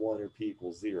equals 1 or P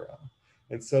equals 0.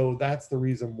 And so that's the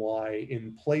reason why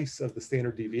in place of the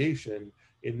standard deviation,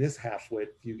 in this half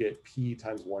width, you get P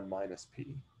times 1 minus P.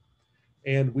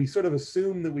 And we sort of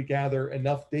assume that we gather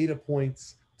enough data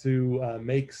points to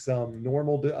make some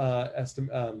normal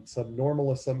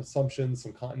assumptions,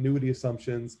 some continuity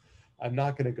assumptions. I'm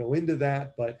not going to go into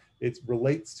that, but it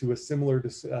relates to a similar,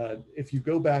 if you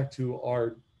go back to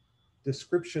our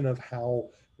description of how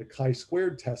the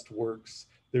chi-squared test works,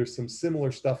 there's some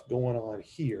similar stuff going on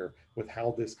here with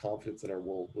how this confidence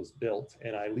interval was built.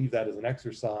 And I leave that as an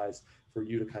exercise for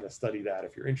you to kind of study that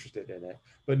if you're interested in it.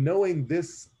 But knowing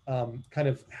this kind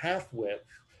of half width,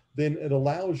 then it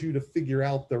allows you to figure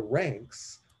out the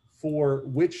ranks for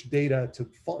which data to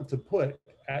put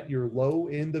at your low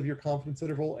end of your confidence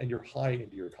interval and your high end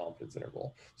of your confidence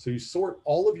interval. So you sort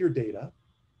all of your data,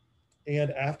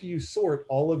 and after you sort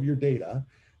all of your data,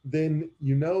 then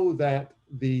you know that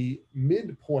the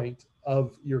midpoint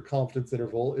of your confidence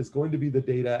interval is going to be the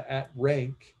data at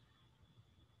rank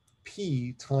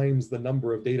P times the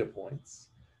number of data points.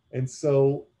 And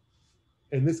so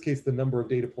in this case, the number of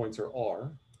data points are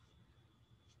R.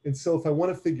 And so if I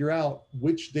want to figure out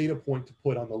which data point to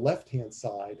put on the left-hand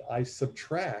side, I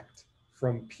subtract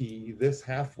from P this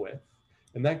half width,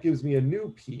 and that gives me a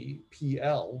new P,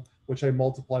 PL, which I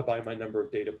multiply by my number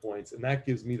of data points, and that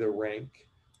gives me the rank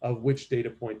of which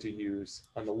data point to use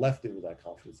on the left end of that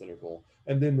confidence interval,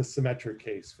 and then the symmetric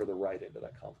case for the right end of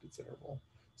that confidence interval.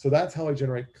 So that's how I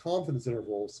generate confidence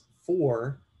intervals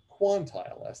for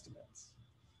quantile estimates.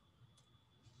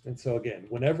 And so again,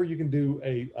 whenever you can do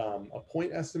a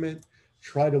point estimate,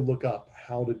 try to look up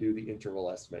how to do the interval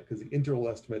estimate, because the interval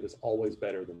estimate is always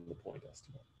better than the point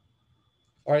estimate.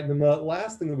 All right, and then the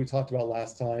last thing that we talked about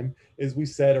last time is we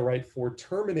said, all right, for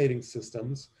terminating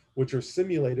systems, which are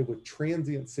simulated with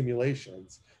transient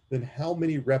simulations, then how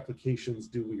many replications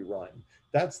do we run?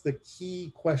 That's the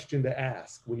key question to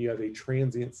ask when you have a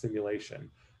transient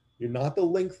simulation. You're not the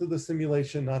length of the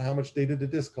simulation, not how much data to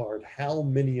discard, how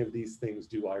many of these things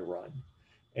do I run?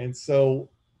 And so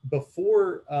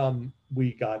before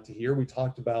we got to here, we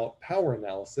talked about power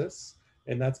analysis,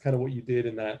 and that's kind of what you did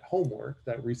in that homework,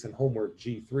 that recent homework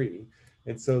G3.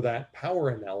 And so that power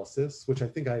analysis, which I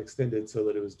think I extended so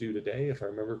that it was due today, if I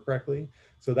remember correctly.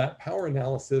 So that power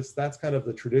analysis, that's kind of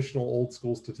the traditional old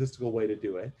school statistical way to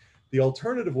do it. The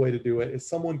alternative way to do it is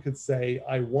someone could say,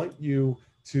 I want you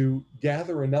to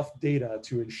gather enough data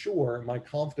to ensure my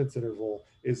confidence interval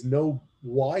is no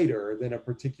wider than a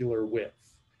particular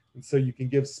width. And so you can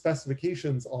give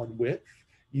specifications on width,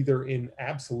 either in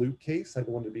absolute case, I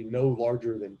want it to be no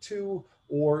larger than 2,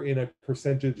 or in a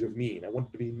percentage of mean. I want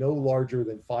it to be no larger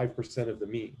than 5% of the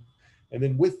mean. And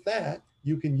then with that,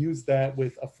 you can use that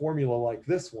with a formula like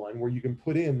this one, where you can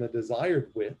put in the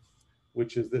desired width,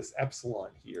 which is this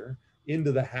epsilon here,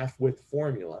 into the half width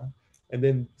formula, and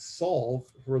then solve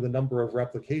for the number of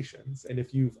replications. And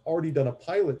if you've already done a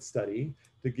pilot study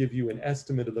to give you an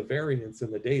estimate of the variance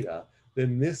in the data,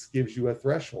 then this gives you a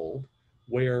threshold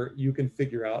where you can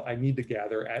figure out, I need to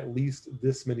gather at least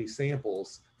this many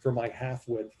samples for my half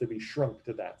width to be shrunk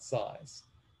to that size.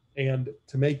 And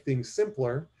to make things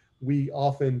simpler, we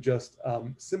often just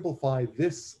simplify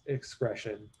this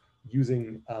expression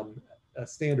using a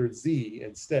standard Z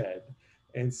instead.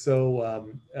 And so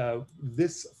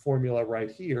this formula right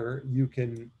here, you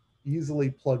can easily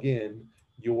plug in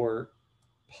your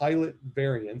pilot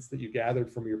variance that you gathered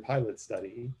from your pilot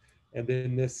study, and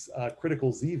then this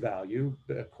critical Z value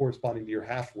corresponding to your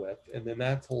half width, and then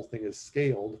that whole thing is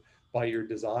scaled by your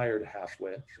desired half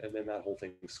width, and then that whole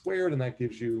thing is squared, and that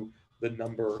gives you the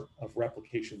number of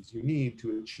replications you need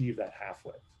to achieve that half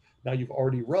width. Now you've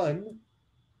already run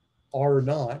R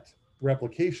naught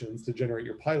replications to generate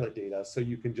your pilot data, so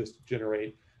you can just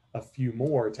generate a few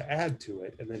more to add to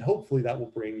it, and then hopefully that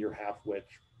will bring your half width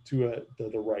to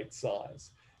the right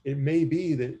size. It may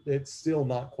be that it's still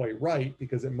not quite right,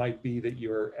 because it might be that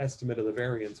your estimate of the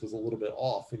variance was a little bit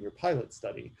off in your pilot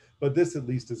study, but this at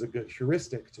least is a good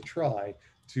heuristic to try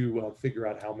to figure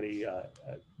out how many,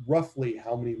 roughly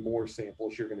how many more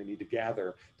samples you're going to need to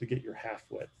gather to get your half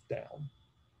width down.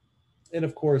 And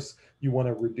of course, you want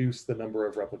to reduce the number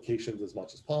of replications as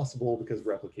much as possible, because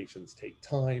replications take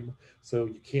time. So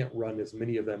you can't run as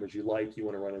many of them as you like. You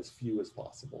want to run as few as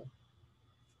possible.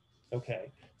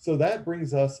 Okay, so that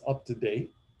brings us up to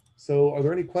date. So are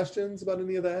there any questions about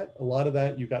any of that? A lot of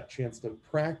that you got a chance to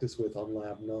practice with on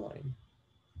Lab 9.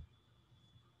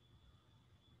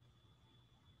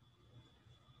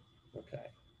 Okay.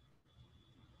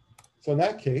 So in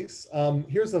that case,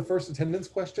 here's the first attendance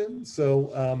question.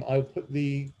 So I'll put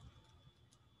the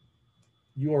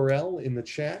URL in the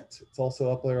chat. It's also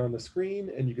up there on the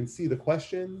screen, and you can see the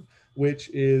question, which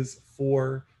is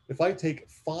for, if I take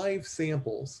 5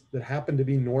 samples that happen to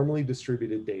be normally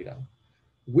distributed data,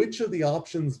 which of the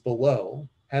options below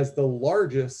has the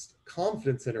largest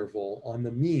confidence interval on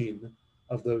the mean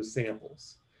of those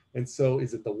samples? And so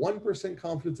is it the 1%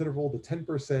 confidence interval, the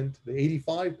 10%, the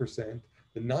 85%,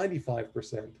 the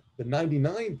 95%, the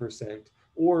 99%,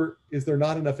 or is there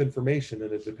not enough information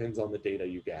and it depends on the data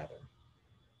you gather?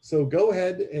 So go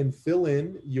ahead and fill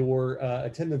in your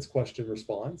attendance question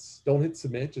response. Don't hit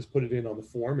submit, just put it in on the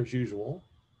form as usual.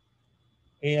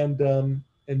 And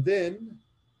then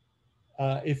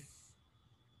if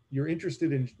you're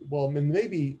interested in, well,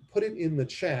 maybe put it in the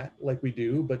chat like we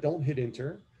do, but don't hit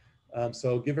enter.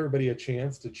 So give everybody a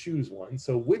chance to choose one.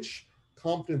 So which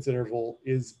confidence interval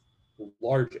is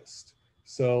largest?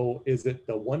 So is it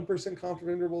the 1%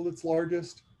 confidence interval that's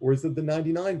largest, or is it the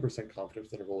 99%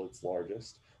 confidence interval that's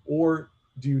largest? Or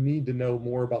do you need to know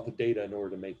more about the data in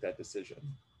order to make that decision?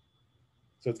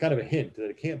 So it's kind of a hint that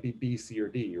it can't be B, C, or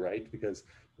D, right? Because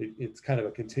it's kind of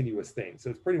a continuous thing. So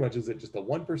it's pretty much, is it just the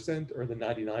 1% or the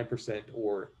 99%,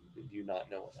 or do you not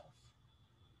know enough?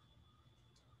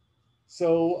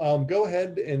 So go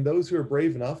ahead, and those who are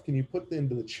brave enough, can you put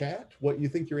into the chat what you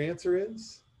think your answer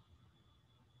is?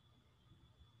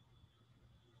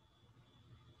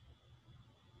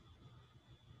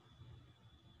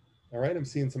 All right, I'm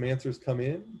seeing some answers come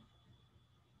in.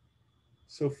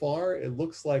 So far, it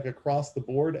looks like across the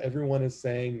board, everyone is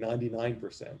saying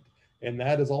 99%. And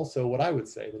that is also what I would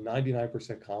say, the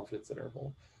 99% confidence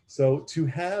interval. So to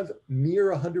have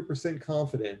near 100%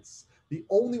 confidence, the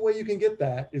only way you can get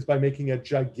that is by making a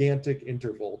gigantic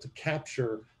interval to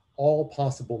capture all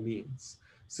possible means.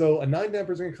 So a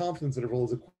 99% confidence interval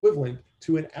is equivalent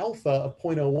to an alpha of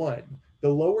 0.01. The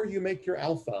lower you make your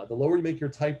alpha, the lower you make your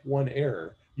type 1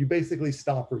 error, you basically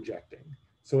stop rejecting.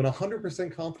 So an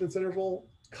 100% confidence interval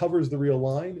covers the real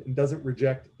line and doesn't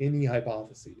reject any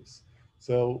hypotheses.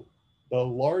 So the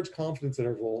large confidence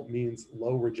interval means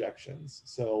low rejections.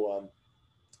 So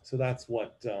that's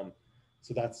what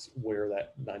so that's where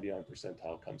that 99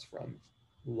 percentile comes from.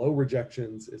 Low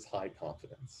rejections is high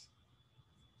confidence.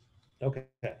 Okay.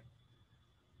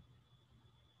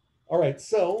 All right,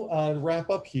 so wrap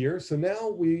up here. So now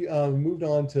we moved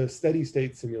on to steady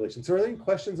state simulation. So are there any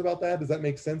questions about that? Does that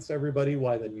make sense to everybody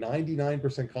why the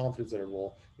 99% confidence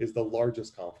interval is the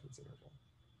largest confidence interval?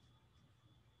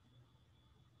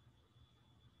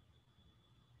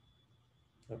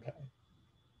 Okay.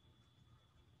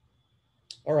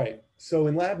 All right, so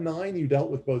in lab 9, you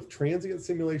dealt with both transient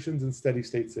simulations and steady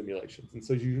state simulations. And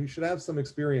so you should have some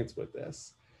experience with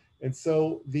this. And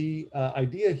so the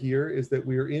idea here is that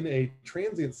we're in a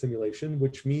transient simulation,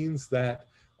 which means that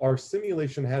our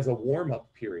simulation has a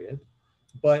warm-up period,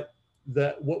 but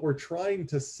that what we're trying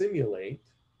to simulate,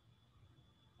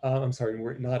 I'm sorry,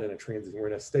 we're not in a transient, we're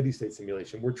in a steady state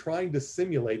simulation. We're trying to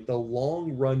simulate the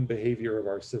long run behavior of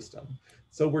our system.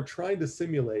 So we're trying to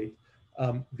simulate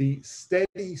the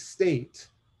steady state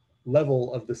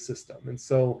level of the system. And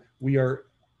so we are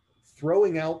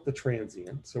throwing out the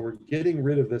transient. So we're getting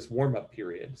rid of this warm-up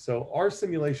period. So our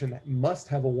simulation must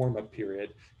have a warm-up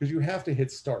period because you have to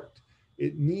hit start.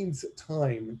 It needs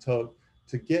time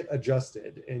to get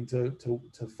adjusted and to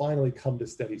finally come to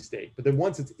steady state. But then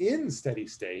once it's in steady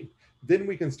state, then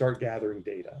we can start gathering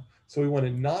data. So we want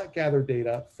to not gather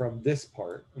data from this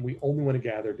part, and we only want to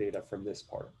gather data from this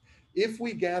part. If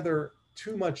we gather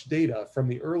too much data from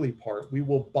the early part, we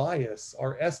will bias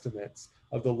our estimates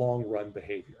of the long run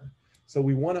behavior. So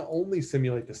we want to only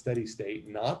simulate the steady state,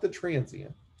 not the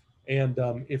transient. And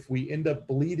if we end up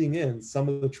bleeding in some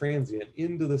of the transient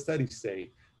into the steady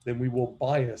state, then we will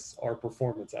bias our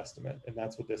performance estimate. And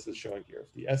that's what this is showing here.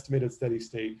 If the estimated steady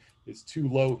state is too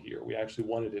low here, we actually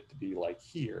wanted it to be like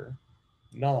here,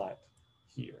 not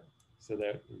here. So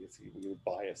that we can see we would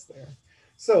bias there.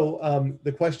 So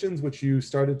the questions which you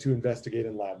started to investigate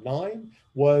in lab 9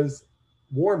 was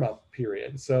warm-up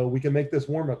period. So we can make this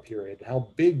warm-up period. How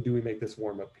big do we make this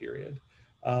warm-up period?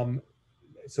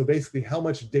 So basically, how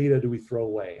much data do we throw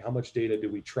away? How much data do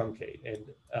we truncate?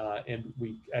 And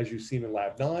we, as you've seen in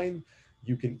lab 9,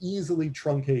 you can easily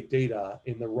truncate data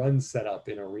in the run setup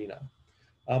in Arena.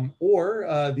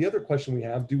 Or the other question we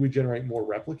have, do we generate more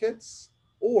replicates?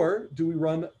 Or do we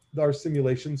run our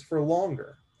simulations for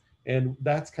longer? And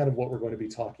that's kind of what we're going to be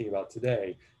talking about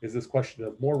today, is this question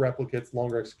of more replicates,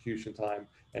 longer execution time,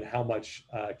 and how much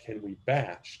can we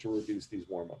batch to reduce these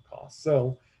warm-up costs.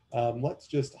 So let's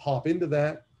just hop into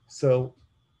that. So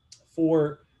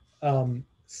for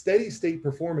steady state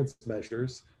performance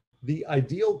measures, the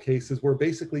ideal case is we're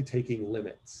basically taking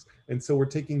limits. And so we're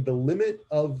taking the limit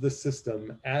of the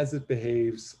system as it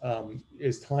behaves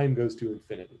as time goes to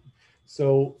infinity.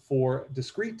 So for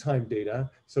discrete time data,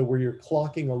 so where you're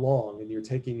clocking along and you're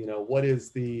taking, what is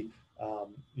the,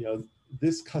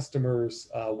 this customer's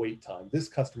wait time, this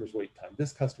customer's wait time,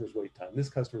 this customer's wait time, this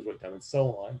customer's wait time, and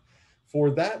so on. For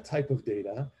that type of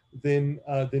data, then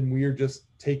we are just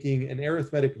taking an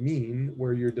arithmetic mean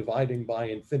where you're dividing by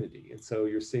infinity. And so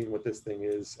you're seeing what this thing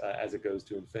is as it goes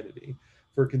to infinity.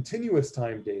 For continuous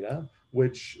time data,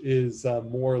 which is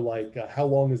more like how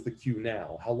long is the queue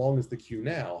now? How long is the queue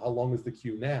now? How long is the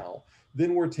queue now?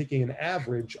 Then we're taking an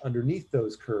average underneath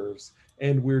those curves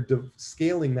and we're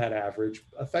scaling that average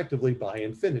effectively by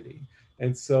infinity.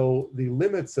 And so the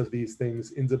limits of these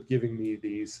things ends up giving me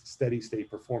these steady state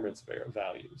performance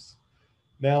values.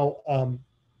 Now,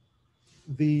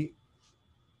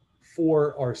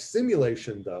 for our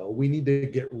simulation though, we need to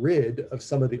get rid of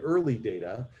some of the early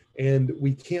data and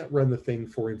we can't run the thing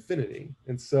for infinity.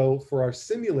 And so for our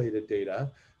simulated data,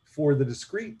 For the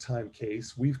discrete time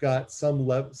case, we've got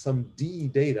some D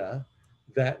data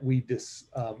that we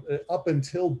up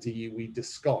until D we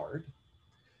discard,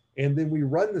 and then we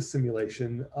run the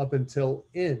simulation up until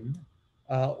N,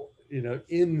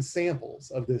 N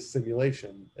samples of this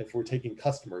simulation if we're taking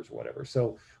customers or whatever.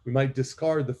 So we might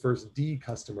discard the first D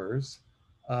customers,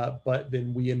 but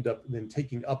then we end up then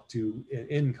taking up to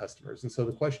N customers. And so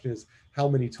the question is, how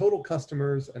many total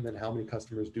customers, and then how many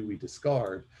customers do we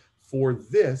discard for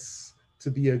this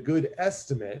to be a good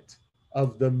estimate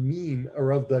of the mean,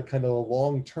 or of the kind of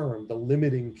long term, the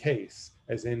limiting case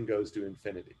as N goes to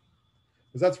infinity.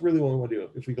 Because that's really what we want to do.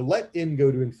 If we could let N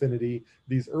go to infinity,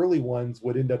 these early ones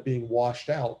would end up being washed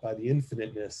out by the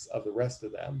infiniteness of the rest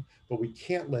of them, but we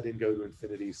can't let N go to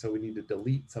infinity, so we need to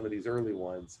delete some of these early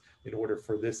ones in order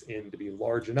for this N to be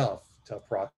large enough to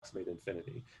approximate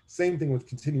infinity. Same thing with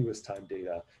continuous time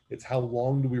data. It's how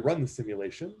long do we run the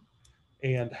simulation,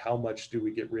 and how much do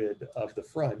we get rid of the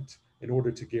front in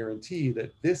order to guarantee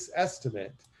that this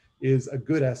estimate is a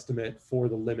good estimate for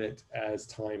the limit as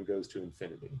time goes to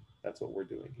infinity. That's what we're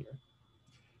doing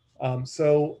here.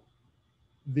 So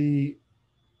the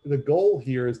goal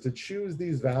here is to choose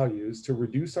these values to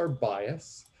reduce our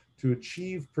bias, to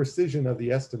achieve precision of the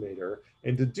estimator,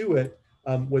 and to do it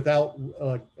without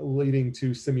leading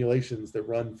to simulations that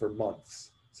run for months.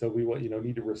 So we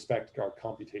need to respect our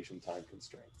computation time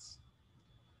constraints.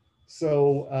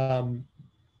 So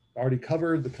I already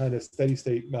covered the kind of steady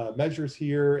state measures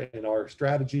here and our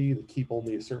strategy to keep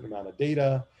only a certain amount of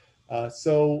data.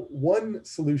 So one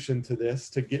solution to this,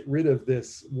 to get rid of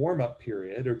this warm-up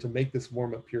period, or to make this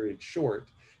warm-up period short,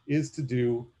 is to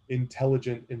do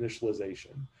intelligent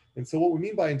initialization. And so what we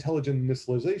mean by intelligent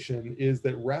initialization is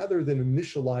that rather than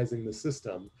initializing the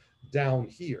system down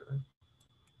here,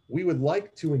 we would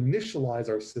like to initialize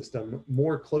our system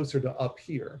more closer to up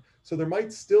here. So there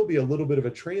might still be a little bit of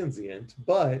a transient,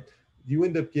 but you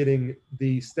end up getting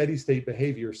the steady state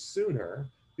behavior sooner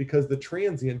because the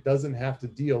transient doesn't have to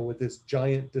deal with this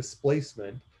giant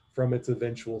displacement from its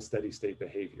eventual steady state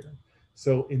behavior.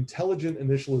 So intelligent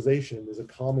initialization is a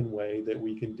common way that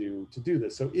we can do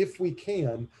this. So if we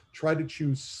can, try to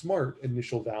choose smart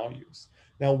initial values.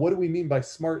 Now, what do we mean by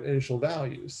smart initial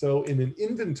values? So in an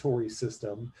inventory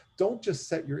system, don't just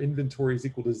set your inventories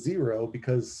equal to 0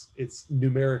 because it's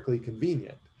numerically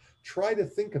convenient. Try to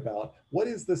think about, what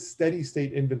is the steady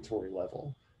state inventory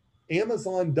level?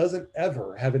 Amazon doesn't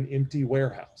ever have an empty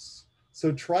warehouse.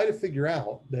 So try to figure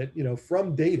out that,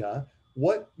 from data,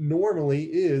 what normally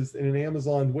is in an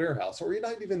Amazon warehouse, or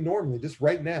not even normally, just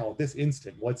right now, this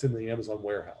instant, what's in the Amazon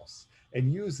warehouse,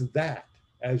 and use that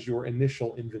as your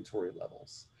initial inventory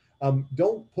levels.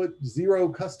 Don't put 0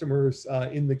 customers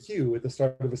in the queue at the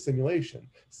start of a simulation.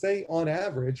 Say on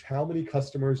average, how many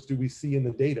customers do we see in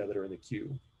the data that are in the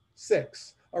queue?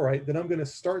 6. All right, then I'm going to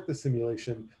start the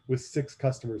simulation with 6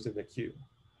 customers in the queue.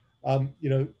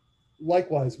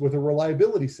 Likewise, with a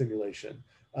reliability simulation,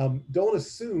 don't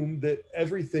assume that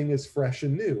everything is fresh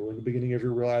and new in the beginning of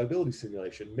your reliability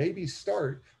simulation. Maybe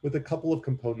start with a couple of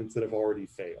components that have already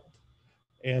failed.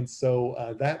 And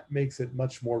so that makes it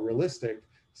much more realistic,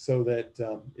 so that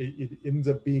it ends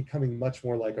up becoming much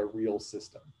more like a real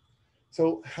system.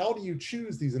 So how do you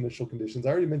choose these initial conditions?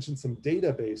 I already mentioned some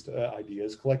data-based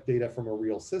ideas, collect data from a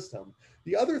real system.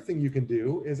 The other thing you can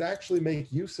do is actually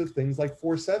make use of things like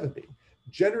 470.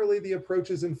 Generally, the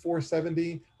approaches in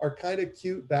 470 are kind of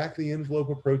cute back the envelope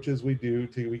approaches we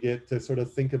get to sort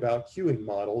of think about queuing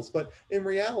models, but in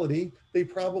reality, they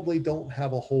probably don't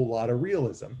have a whole lot of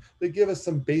realism. They give us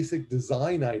some basic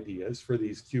design ideas for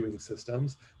these queuing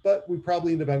systems, but we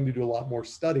probably end up having to do a lot more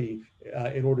study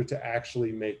in order to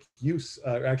actually make use,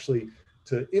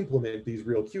 to implement these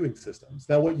real queuing systems.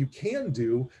 Now, what you can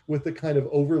do with the kind of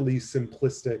overly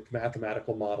simplistic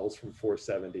mathematical models from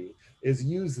 470 is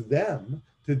use them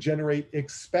to generate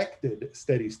expected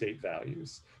steady state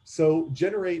values. So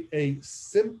generate a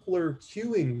simpler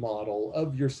queuing model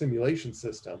of your simulation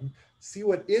system, see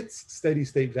what its steady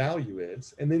state value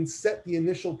is, and then set the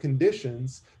initial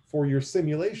conditions for your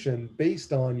simulation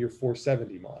based on your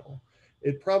 470 model.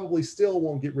 It probably still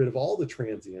won't get rid of all the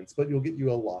transients, but you'll get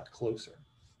you a lot closer.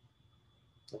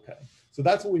 Okay, so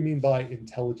that's what we mean by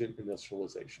intelligent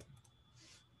initialization.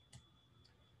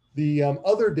 The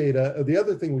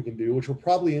other thing we can do, which we'll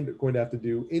probably end up going to have to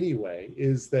do anyway,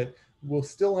 is that we'll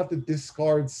still have to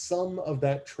discard some of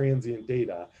that transient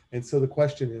data. And so the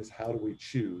question is, how do we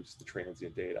choose the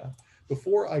transient data?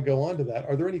 Before I go on to that,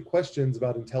 are there any questions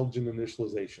about intelligent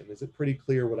initialization? Is it pretty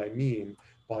clear what I mean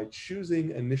by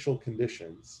choosing initial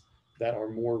conditions that are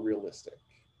more realistic,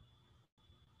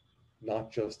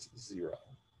 not just 0?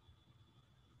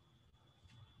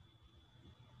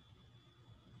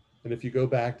 And if you go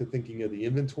back to thinking of the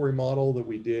inventory model that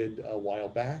we did a while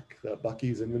back, the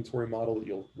Bucky's inventory model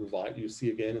that you see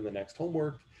again in the next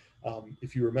homework,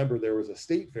 if you remember, there was a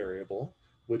state variable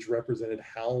which represented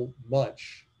how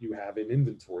much you have in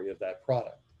inventory of that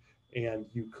product. And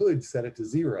you could set it to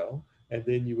 0, and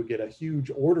then you would get a huge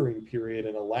ordering period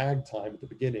and a lag time at the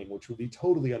beginning, which would be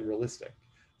totally unrealistic.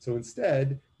 So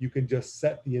instead, you can just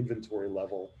set the inventory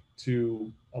level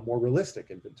to a more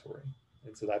realistic inventory.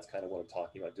 And so that's kind of what I'm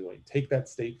talking about doing. Take that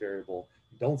state variable,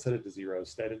 don't set it to 0,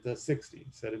 set it to 60,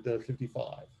 set it to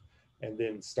 55, and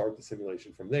then start the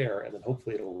simulation from there. And then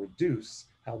hopefully it'll reduce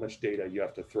how much data you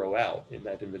have to throw out in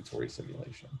that inventory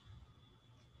simulation.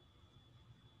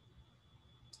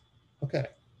 Okay.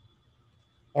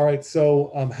 All right,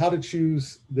 so how to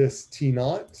choose this T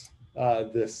naught,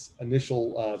 this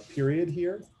initial period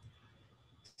here.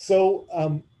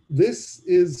 So this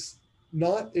is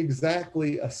not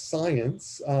exactly a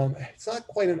science. It's not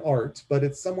quite an art, but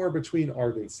it's somewhere between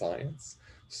art and science.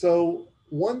 So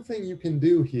one thing you can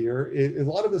do here is a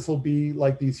lot of this will be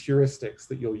like these heuristics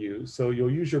that you'll use. So you'll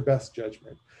use your best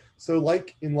judgment. So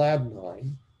like in Lab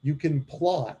 9, you can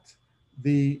plot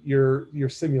your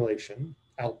simulation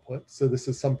output. So this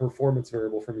is some performance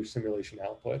variable from your simulation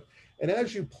output. And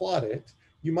as you plot it,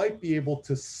 you might be able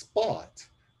to spot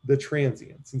the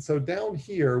transients. And so down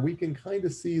here, we can kind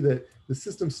of see that the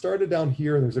system started down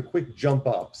here and there's a quick jump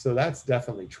up. So that's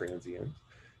definitely transient.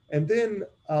 And then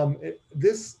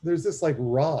there's this like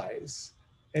rise.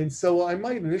 And so I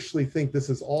might initially think this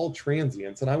is all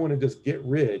transients and I want to just get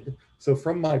rid. So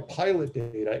from my pilot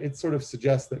data, it sort of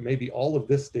suggests that maybe all of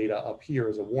this data up here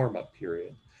is a warm-up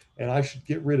period. And I should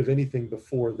get rid of anything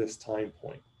before this time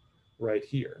point right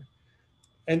here.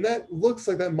 And that looks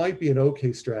like that might be an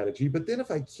okay strategy. But then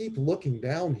if I keep looking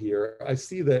down here, I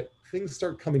see that things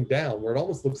start coming down where it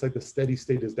almost looks like the steady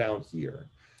state is down here.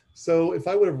 So if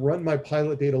I would have run my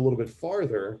pilot data a little bit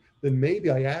farther, then maybe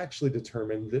I actually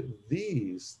determined that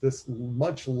this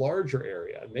much larger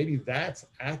area, maybe that's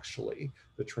actually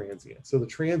the transient. So the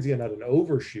transient had an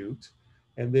overshoot,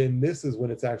 and then this is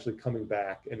when it's actually coming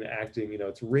back and acting,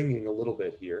 it's ringing a little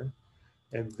bit here.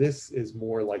 And this is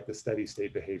more like the steady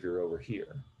state behavior over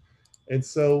here. And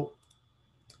so,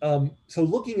 so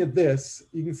looking at this,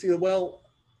 you can see that, well,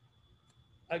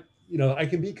 I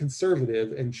can be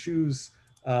conservative and choose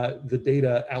the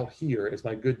data out here as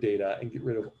my good data and get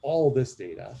rid of all this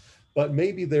data, but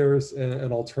maybe there's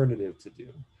an alternative to do.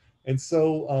 And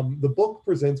so the book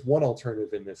presents one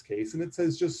alternative in this case, and it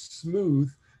says just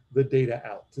smooth the data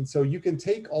out. And so you can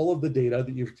take all of the data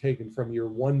that you've taken from your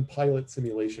one pilot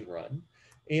simulation run,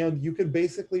 and you can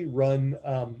basically run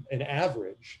an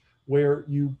average where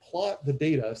you plot the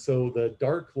data. So the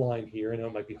dark line here, I know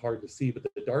it might be hard to see, but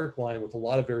the dark line with a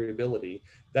lot of variability,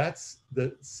 that's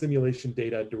the simulation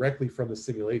data directly from the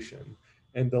simulation.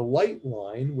 And the light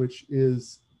line, which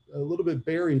is a little bit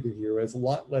buried in here, has a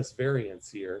lot less variance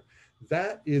here,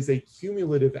 that is a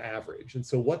cumulative average. And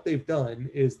so what they've done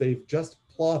is they've just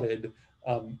plotted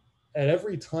at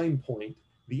every time point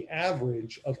the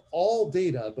average of all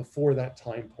data before that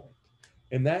time point.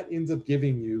 And that ends up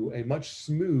giving you a much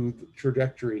smooth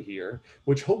trajectory here,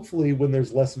 which hopefully when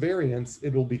there's less variance,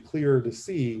 it will be clearer to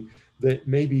see that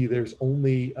maybe there's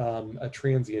only a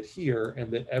transient here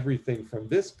and that everything from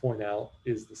this point out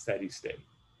is the steady state.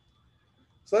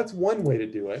 So that's one way to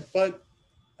do it, but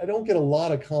I don't get a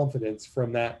lot of confidence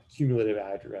from that cumulative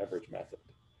average method.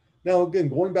 Now, again,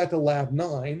 going back to Lab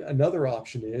 9, another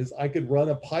option is I could run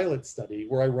a pilot study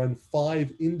where I run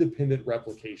 5 independent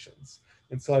replications.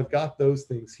 And so I've got those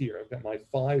things here. I've got my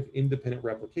 5 independent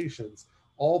replications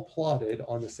all plotted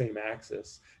on the same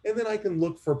axis. And then I can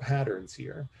look for patterns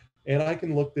here. And I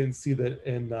can look and see that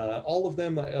in all of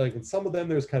them, like in some of them,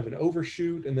 there's kind of an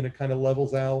overshoot and then it kind of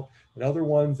levels out. In other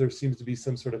ones, there seems to be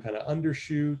some sort of kind of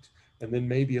undershoot and then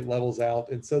maybe it levels out.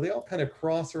 And so they all kind of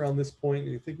cross around this point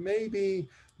and you think maybe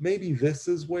this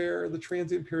is where the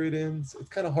transient period ends. It's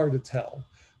kind of hard to tell.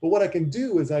 But what I can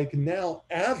do is I can now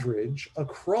average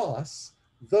across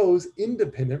those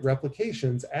independent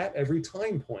replications at every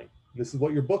time point. This is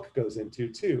what your book goes into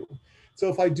too. So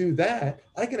if I do that,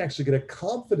 I can actually get a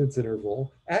confidence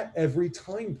interval at every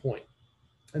time point.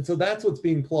 And so that's what's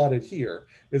being plotted here,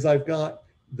 is I've got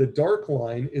the dark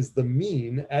line is the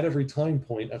mean at every time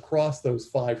point across those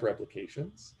 5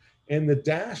 replications. And the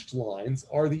dashed lines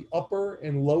are the upper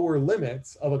and lower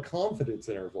limits of a confidence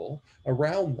interval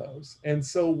around those. And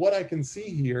so what I can see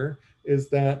here is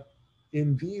that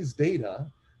in these data,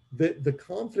 that the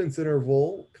confidence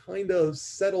interval kind of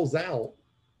settles out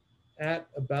at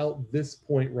about this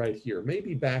point right here,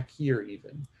 maybe back here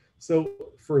even. So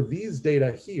for these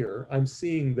data here, I'm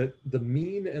seeing that the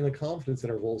mean and the confidence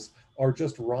intervals are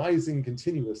just rising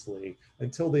continuously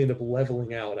until they end up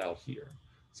leveling out here.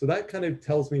 So that kind of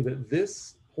tells me that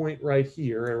this point right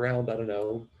here around, I don't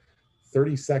know,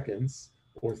 30 seconds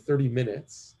or 30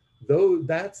 minutes, though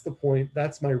that's the point,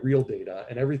 that's my real data,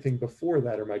 and everything before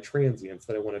that are my transients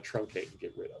that I want to truncate and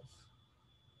get rid of.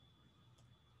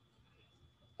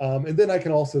 And then I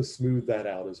can also smooth that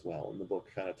out as well. And the book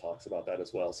kind of talks about that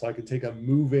as well. So I can take a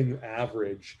moving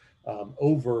average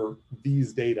over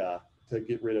these data to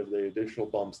get rid of the additional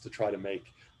bumps to try to make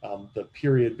the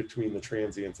period between the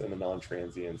transients and the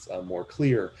non-transients more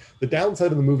clear. The downside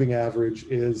of the moving average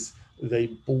is they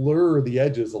blur the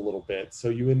edges a little bit. So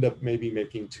you end up maybe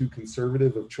making too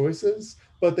conservative of choices,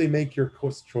 but they make your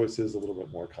choices a little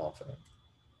bit more confident.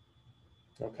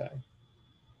 Okay.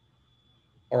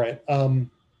 All right.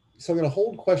 So I'm going to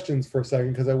hold questions for a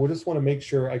second because I just want to make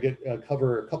sure I get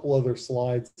cover a couple other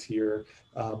slides here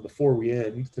before we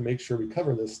end to make sure we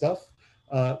cover this stuff.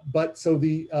 So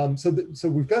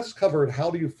we've just covered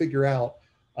how do you figure out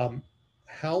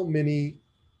how many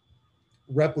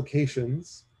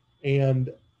replications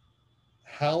and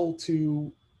how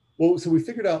to, well, so we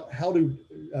figured out how to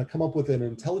come up with an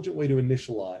intelligent way to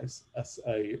initialize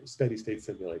a steady state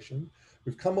simulation.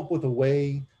 We've come up with a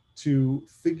way to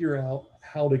figure out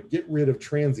how to get rid of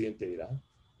transient data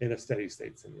in a steady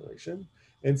state simulation.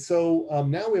 And so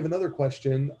now we have another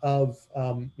question of,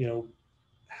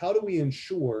 how do we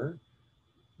ensure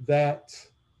that,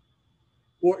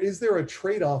 or is there a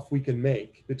trade-off we can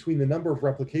make between the number of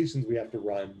replications we have to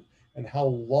run and how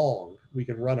long we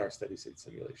can run our steady state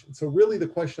simulation? So really the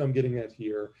question I'm getting at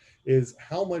here is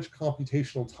how much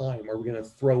computational time are we going to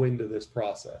throw into this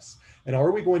process? And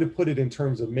are we going to put it in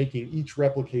terms of making each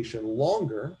replication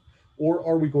longer, or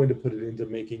are we going to put it into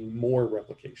making more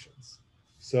replications?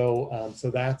 So, so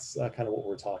that's kind of what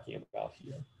we're talking about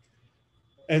here.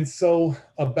 And so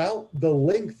about the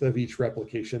length of each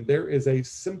replication, there is a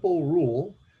simple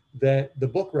rule that the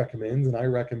book recommends, and I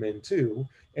recommend too.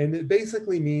 And it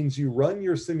basically means you run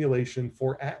your simulation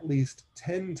for at least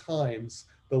 10 times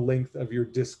the length of your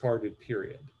discarded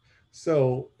period.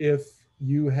 So if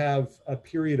you have a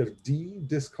period of D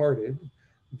discarded,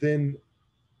 then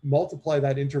multiply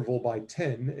that interval by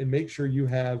 10 and make sure you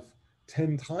have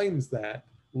 10 times that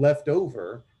left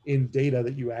over in data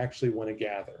that you actually want to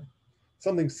gather.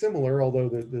 Something similar, although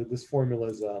this formula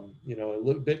is a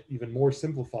little bit even more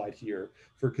simplified here,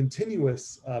 for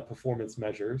continuous performance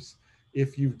measures.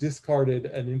 If you've discarded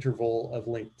an interval of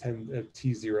length 10 of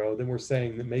t0, then we're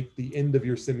saying that make the end of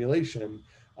your simulation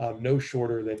no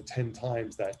shorter than 10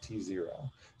 times that t0.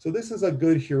 So this is a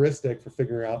good heuristic for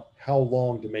figuring out how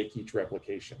long to make each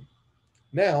replication.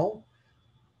 Now,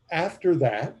 after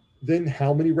that, then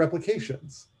how many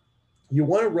replications? You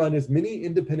want to run as many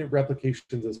independent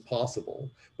replications as possible,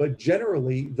 but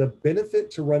generally the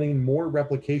benefit to running more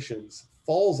replications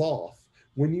falls off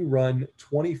when you run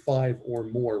 25 or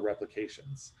more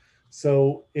replications.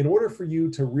 So in order for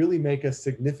you to really make a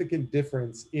significant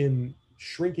difference in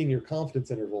shrinking your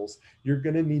confidence intervals, you're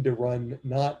going to need to run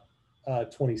not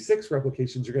 26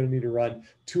 replications, you're going to need to run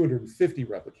 250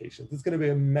 replications. It's going to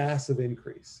be a massive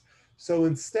increase. So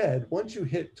instead, once you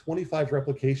hit 25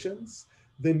 replications,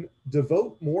 then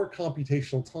devote more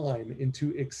computational time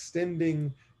into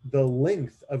extending the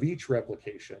length of each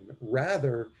replication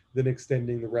rather than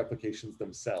extending the replications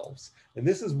themselves. And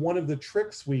this is one of the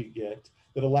tricks we get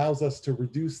that allows us to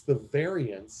reduce the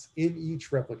variance in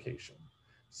each replication.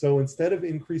 So instead of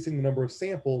increasing the number of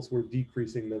samples, we're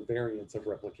decreasing the variance of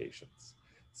replications.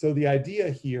 So the idea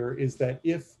here is that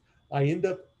if I end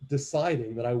up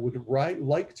deciding that I would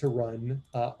like to run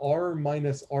R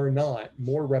minus R naught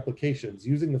more replications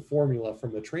using the formula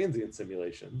from the transient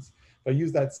simulations. If I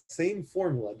use that same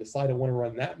formula, decide I want to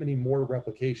run that many more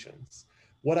replications,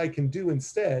 what I can do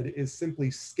instead is simply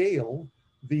scale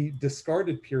the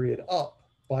discarded period up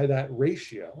by that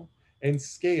ratio and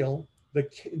scale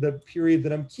the period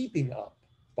that I'm keeping up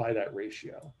by that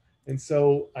ratio. And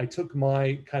so I took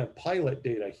my kind of pilot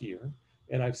data here,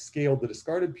 and I've scaled the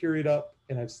discarded period up,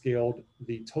 and I've scaled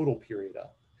the total period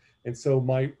up. And so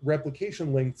my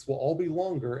replication lengths will all be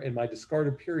longer, and my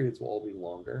discarded periods will all be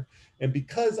longer. And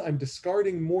because I'm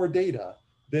discarding more data,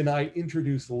 then I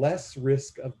introduce less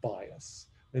risk of bias.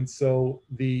 And so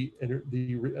the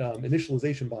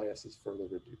initialization bias is further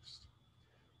reduced.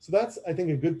 So that's, I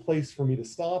think, a good place for me to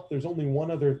stop. There's only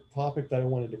one other topic that I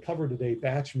wanted to cover today,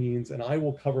 batch means, and I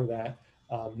will cover that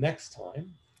next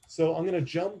time. So I'm going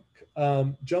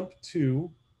to jump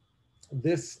to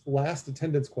this last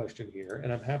attendance question here,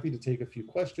 and I'm happy to take a few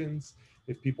questions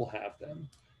if people have them.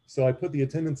 So I put the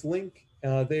attendance link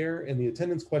there, and the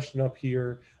attendance question up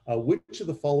here. Which of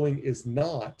the following is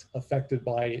not affected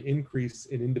by an increase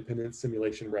in independent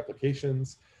simulation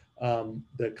replications?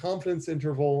 The confidence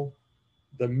interval,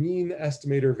 the mean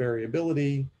estimator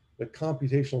variability, the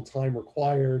computational time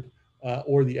required,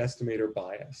 or the estimator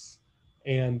bias.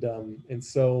 And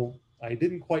so I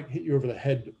didn't quite hit you over the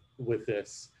head with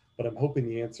this, but I'm hoping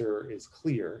the answer is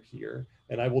clear here.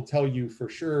 And I will tell you for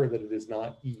sure that it is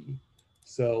not E.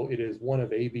 So it is one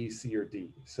of A, B, C, or D.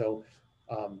 So,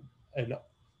 and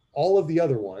all of the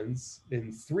other ones,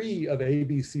 in 3 of A,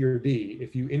 B, C, or D,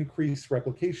 if you increase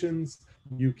replications,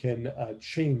 you can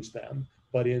change them.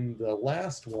 But in the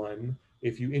last one,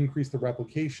 if you increase the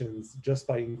replications, just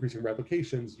by increasing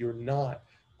replications, you're not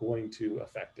going to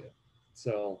affect it.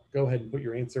 So go ahead and put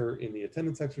your answer in the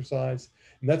attendance exercise.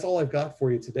 And that's all I've got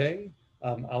for you today.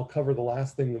 I'll cover the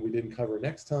last thing that we didn't cover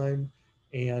next time.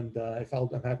 And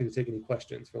I'm happy to take any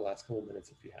questions for the last couple of minutes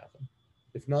if you have them.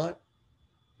 If not,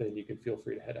 then you can feel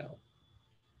free to head out.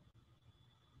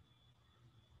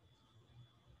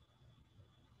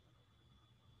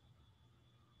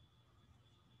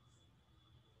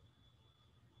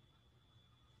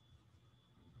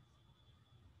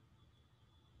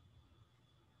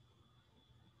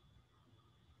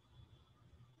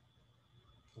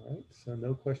 All right, so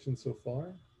no questions so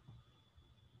far.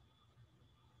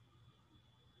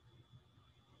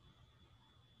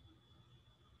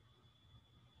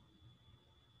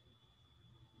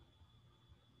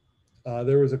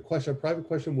 There was a question, a private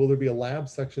question, will there be a lab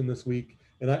section this week?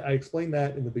 And I explained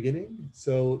that in the beginning,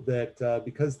 so that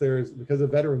because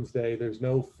of Veterans Day, there's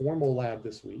no formal lab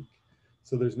this week.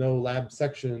 So there's no lab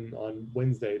section on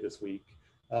Wednesday this week.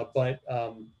 So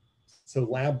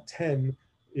lab 10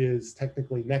 is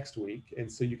technically next week.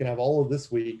 And so you can have all of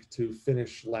this week to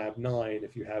finish lab 9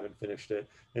 if you haven't finished it,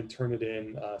 and turn it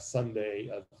in Sunday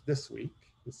of this week,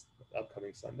 this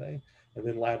upcoming Sunday. And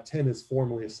then lab 10 is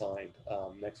formally assigned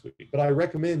next week. But I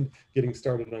recommend getting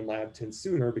started on lab 10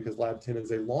 sooner, because lab 10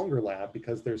 is a longer lab,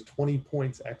 because there's 20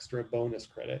 points extra bonus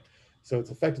credit. So it's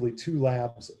effectively 2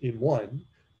 labs in one.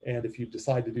 And if you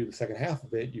decide to do the second half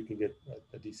of it, you can get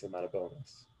a decent amount of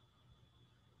bonus.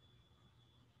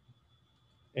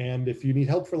 And if you need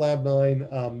help for lab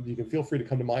 9, you can feel free to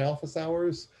come to my office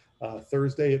hours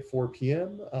Thursday at 4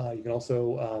 p.m. You can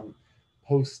also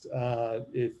post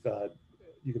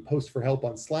you can post for help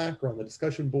on Slack or on the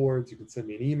discussion boards. You can send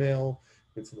me an email.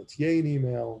 You can send the TA an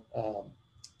email.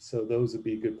 So those would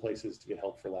be good places to get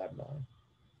help for lab 9.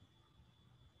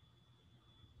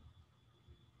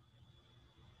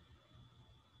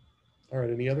 All right,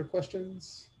 any other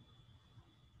questions?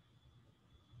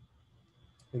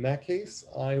 In that case,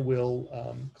 I will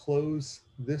close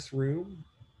this room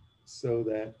so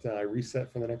that I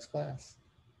reset for the next class.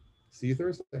 See you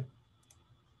Thursday.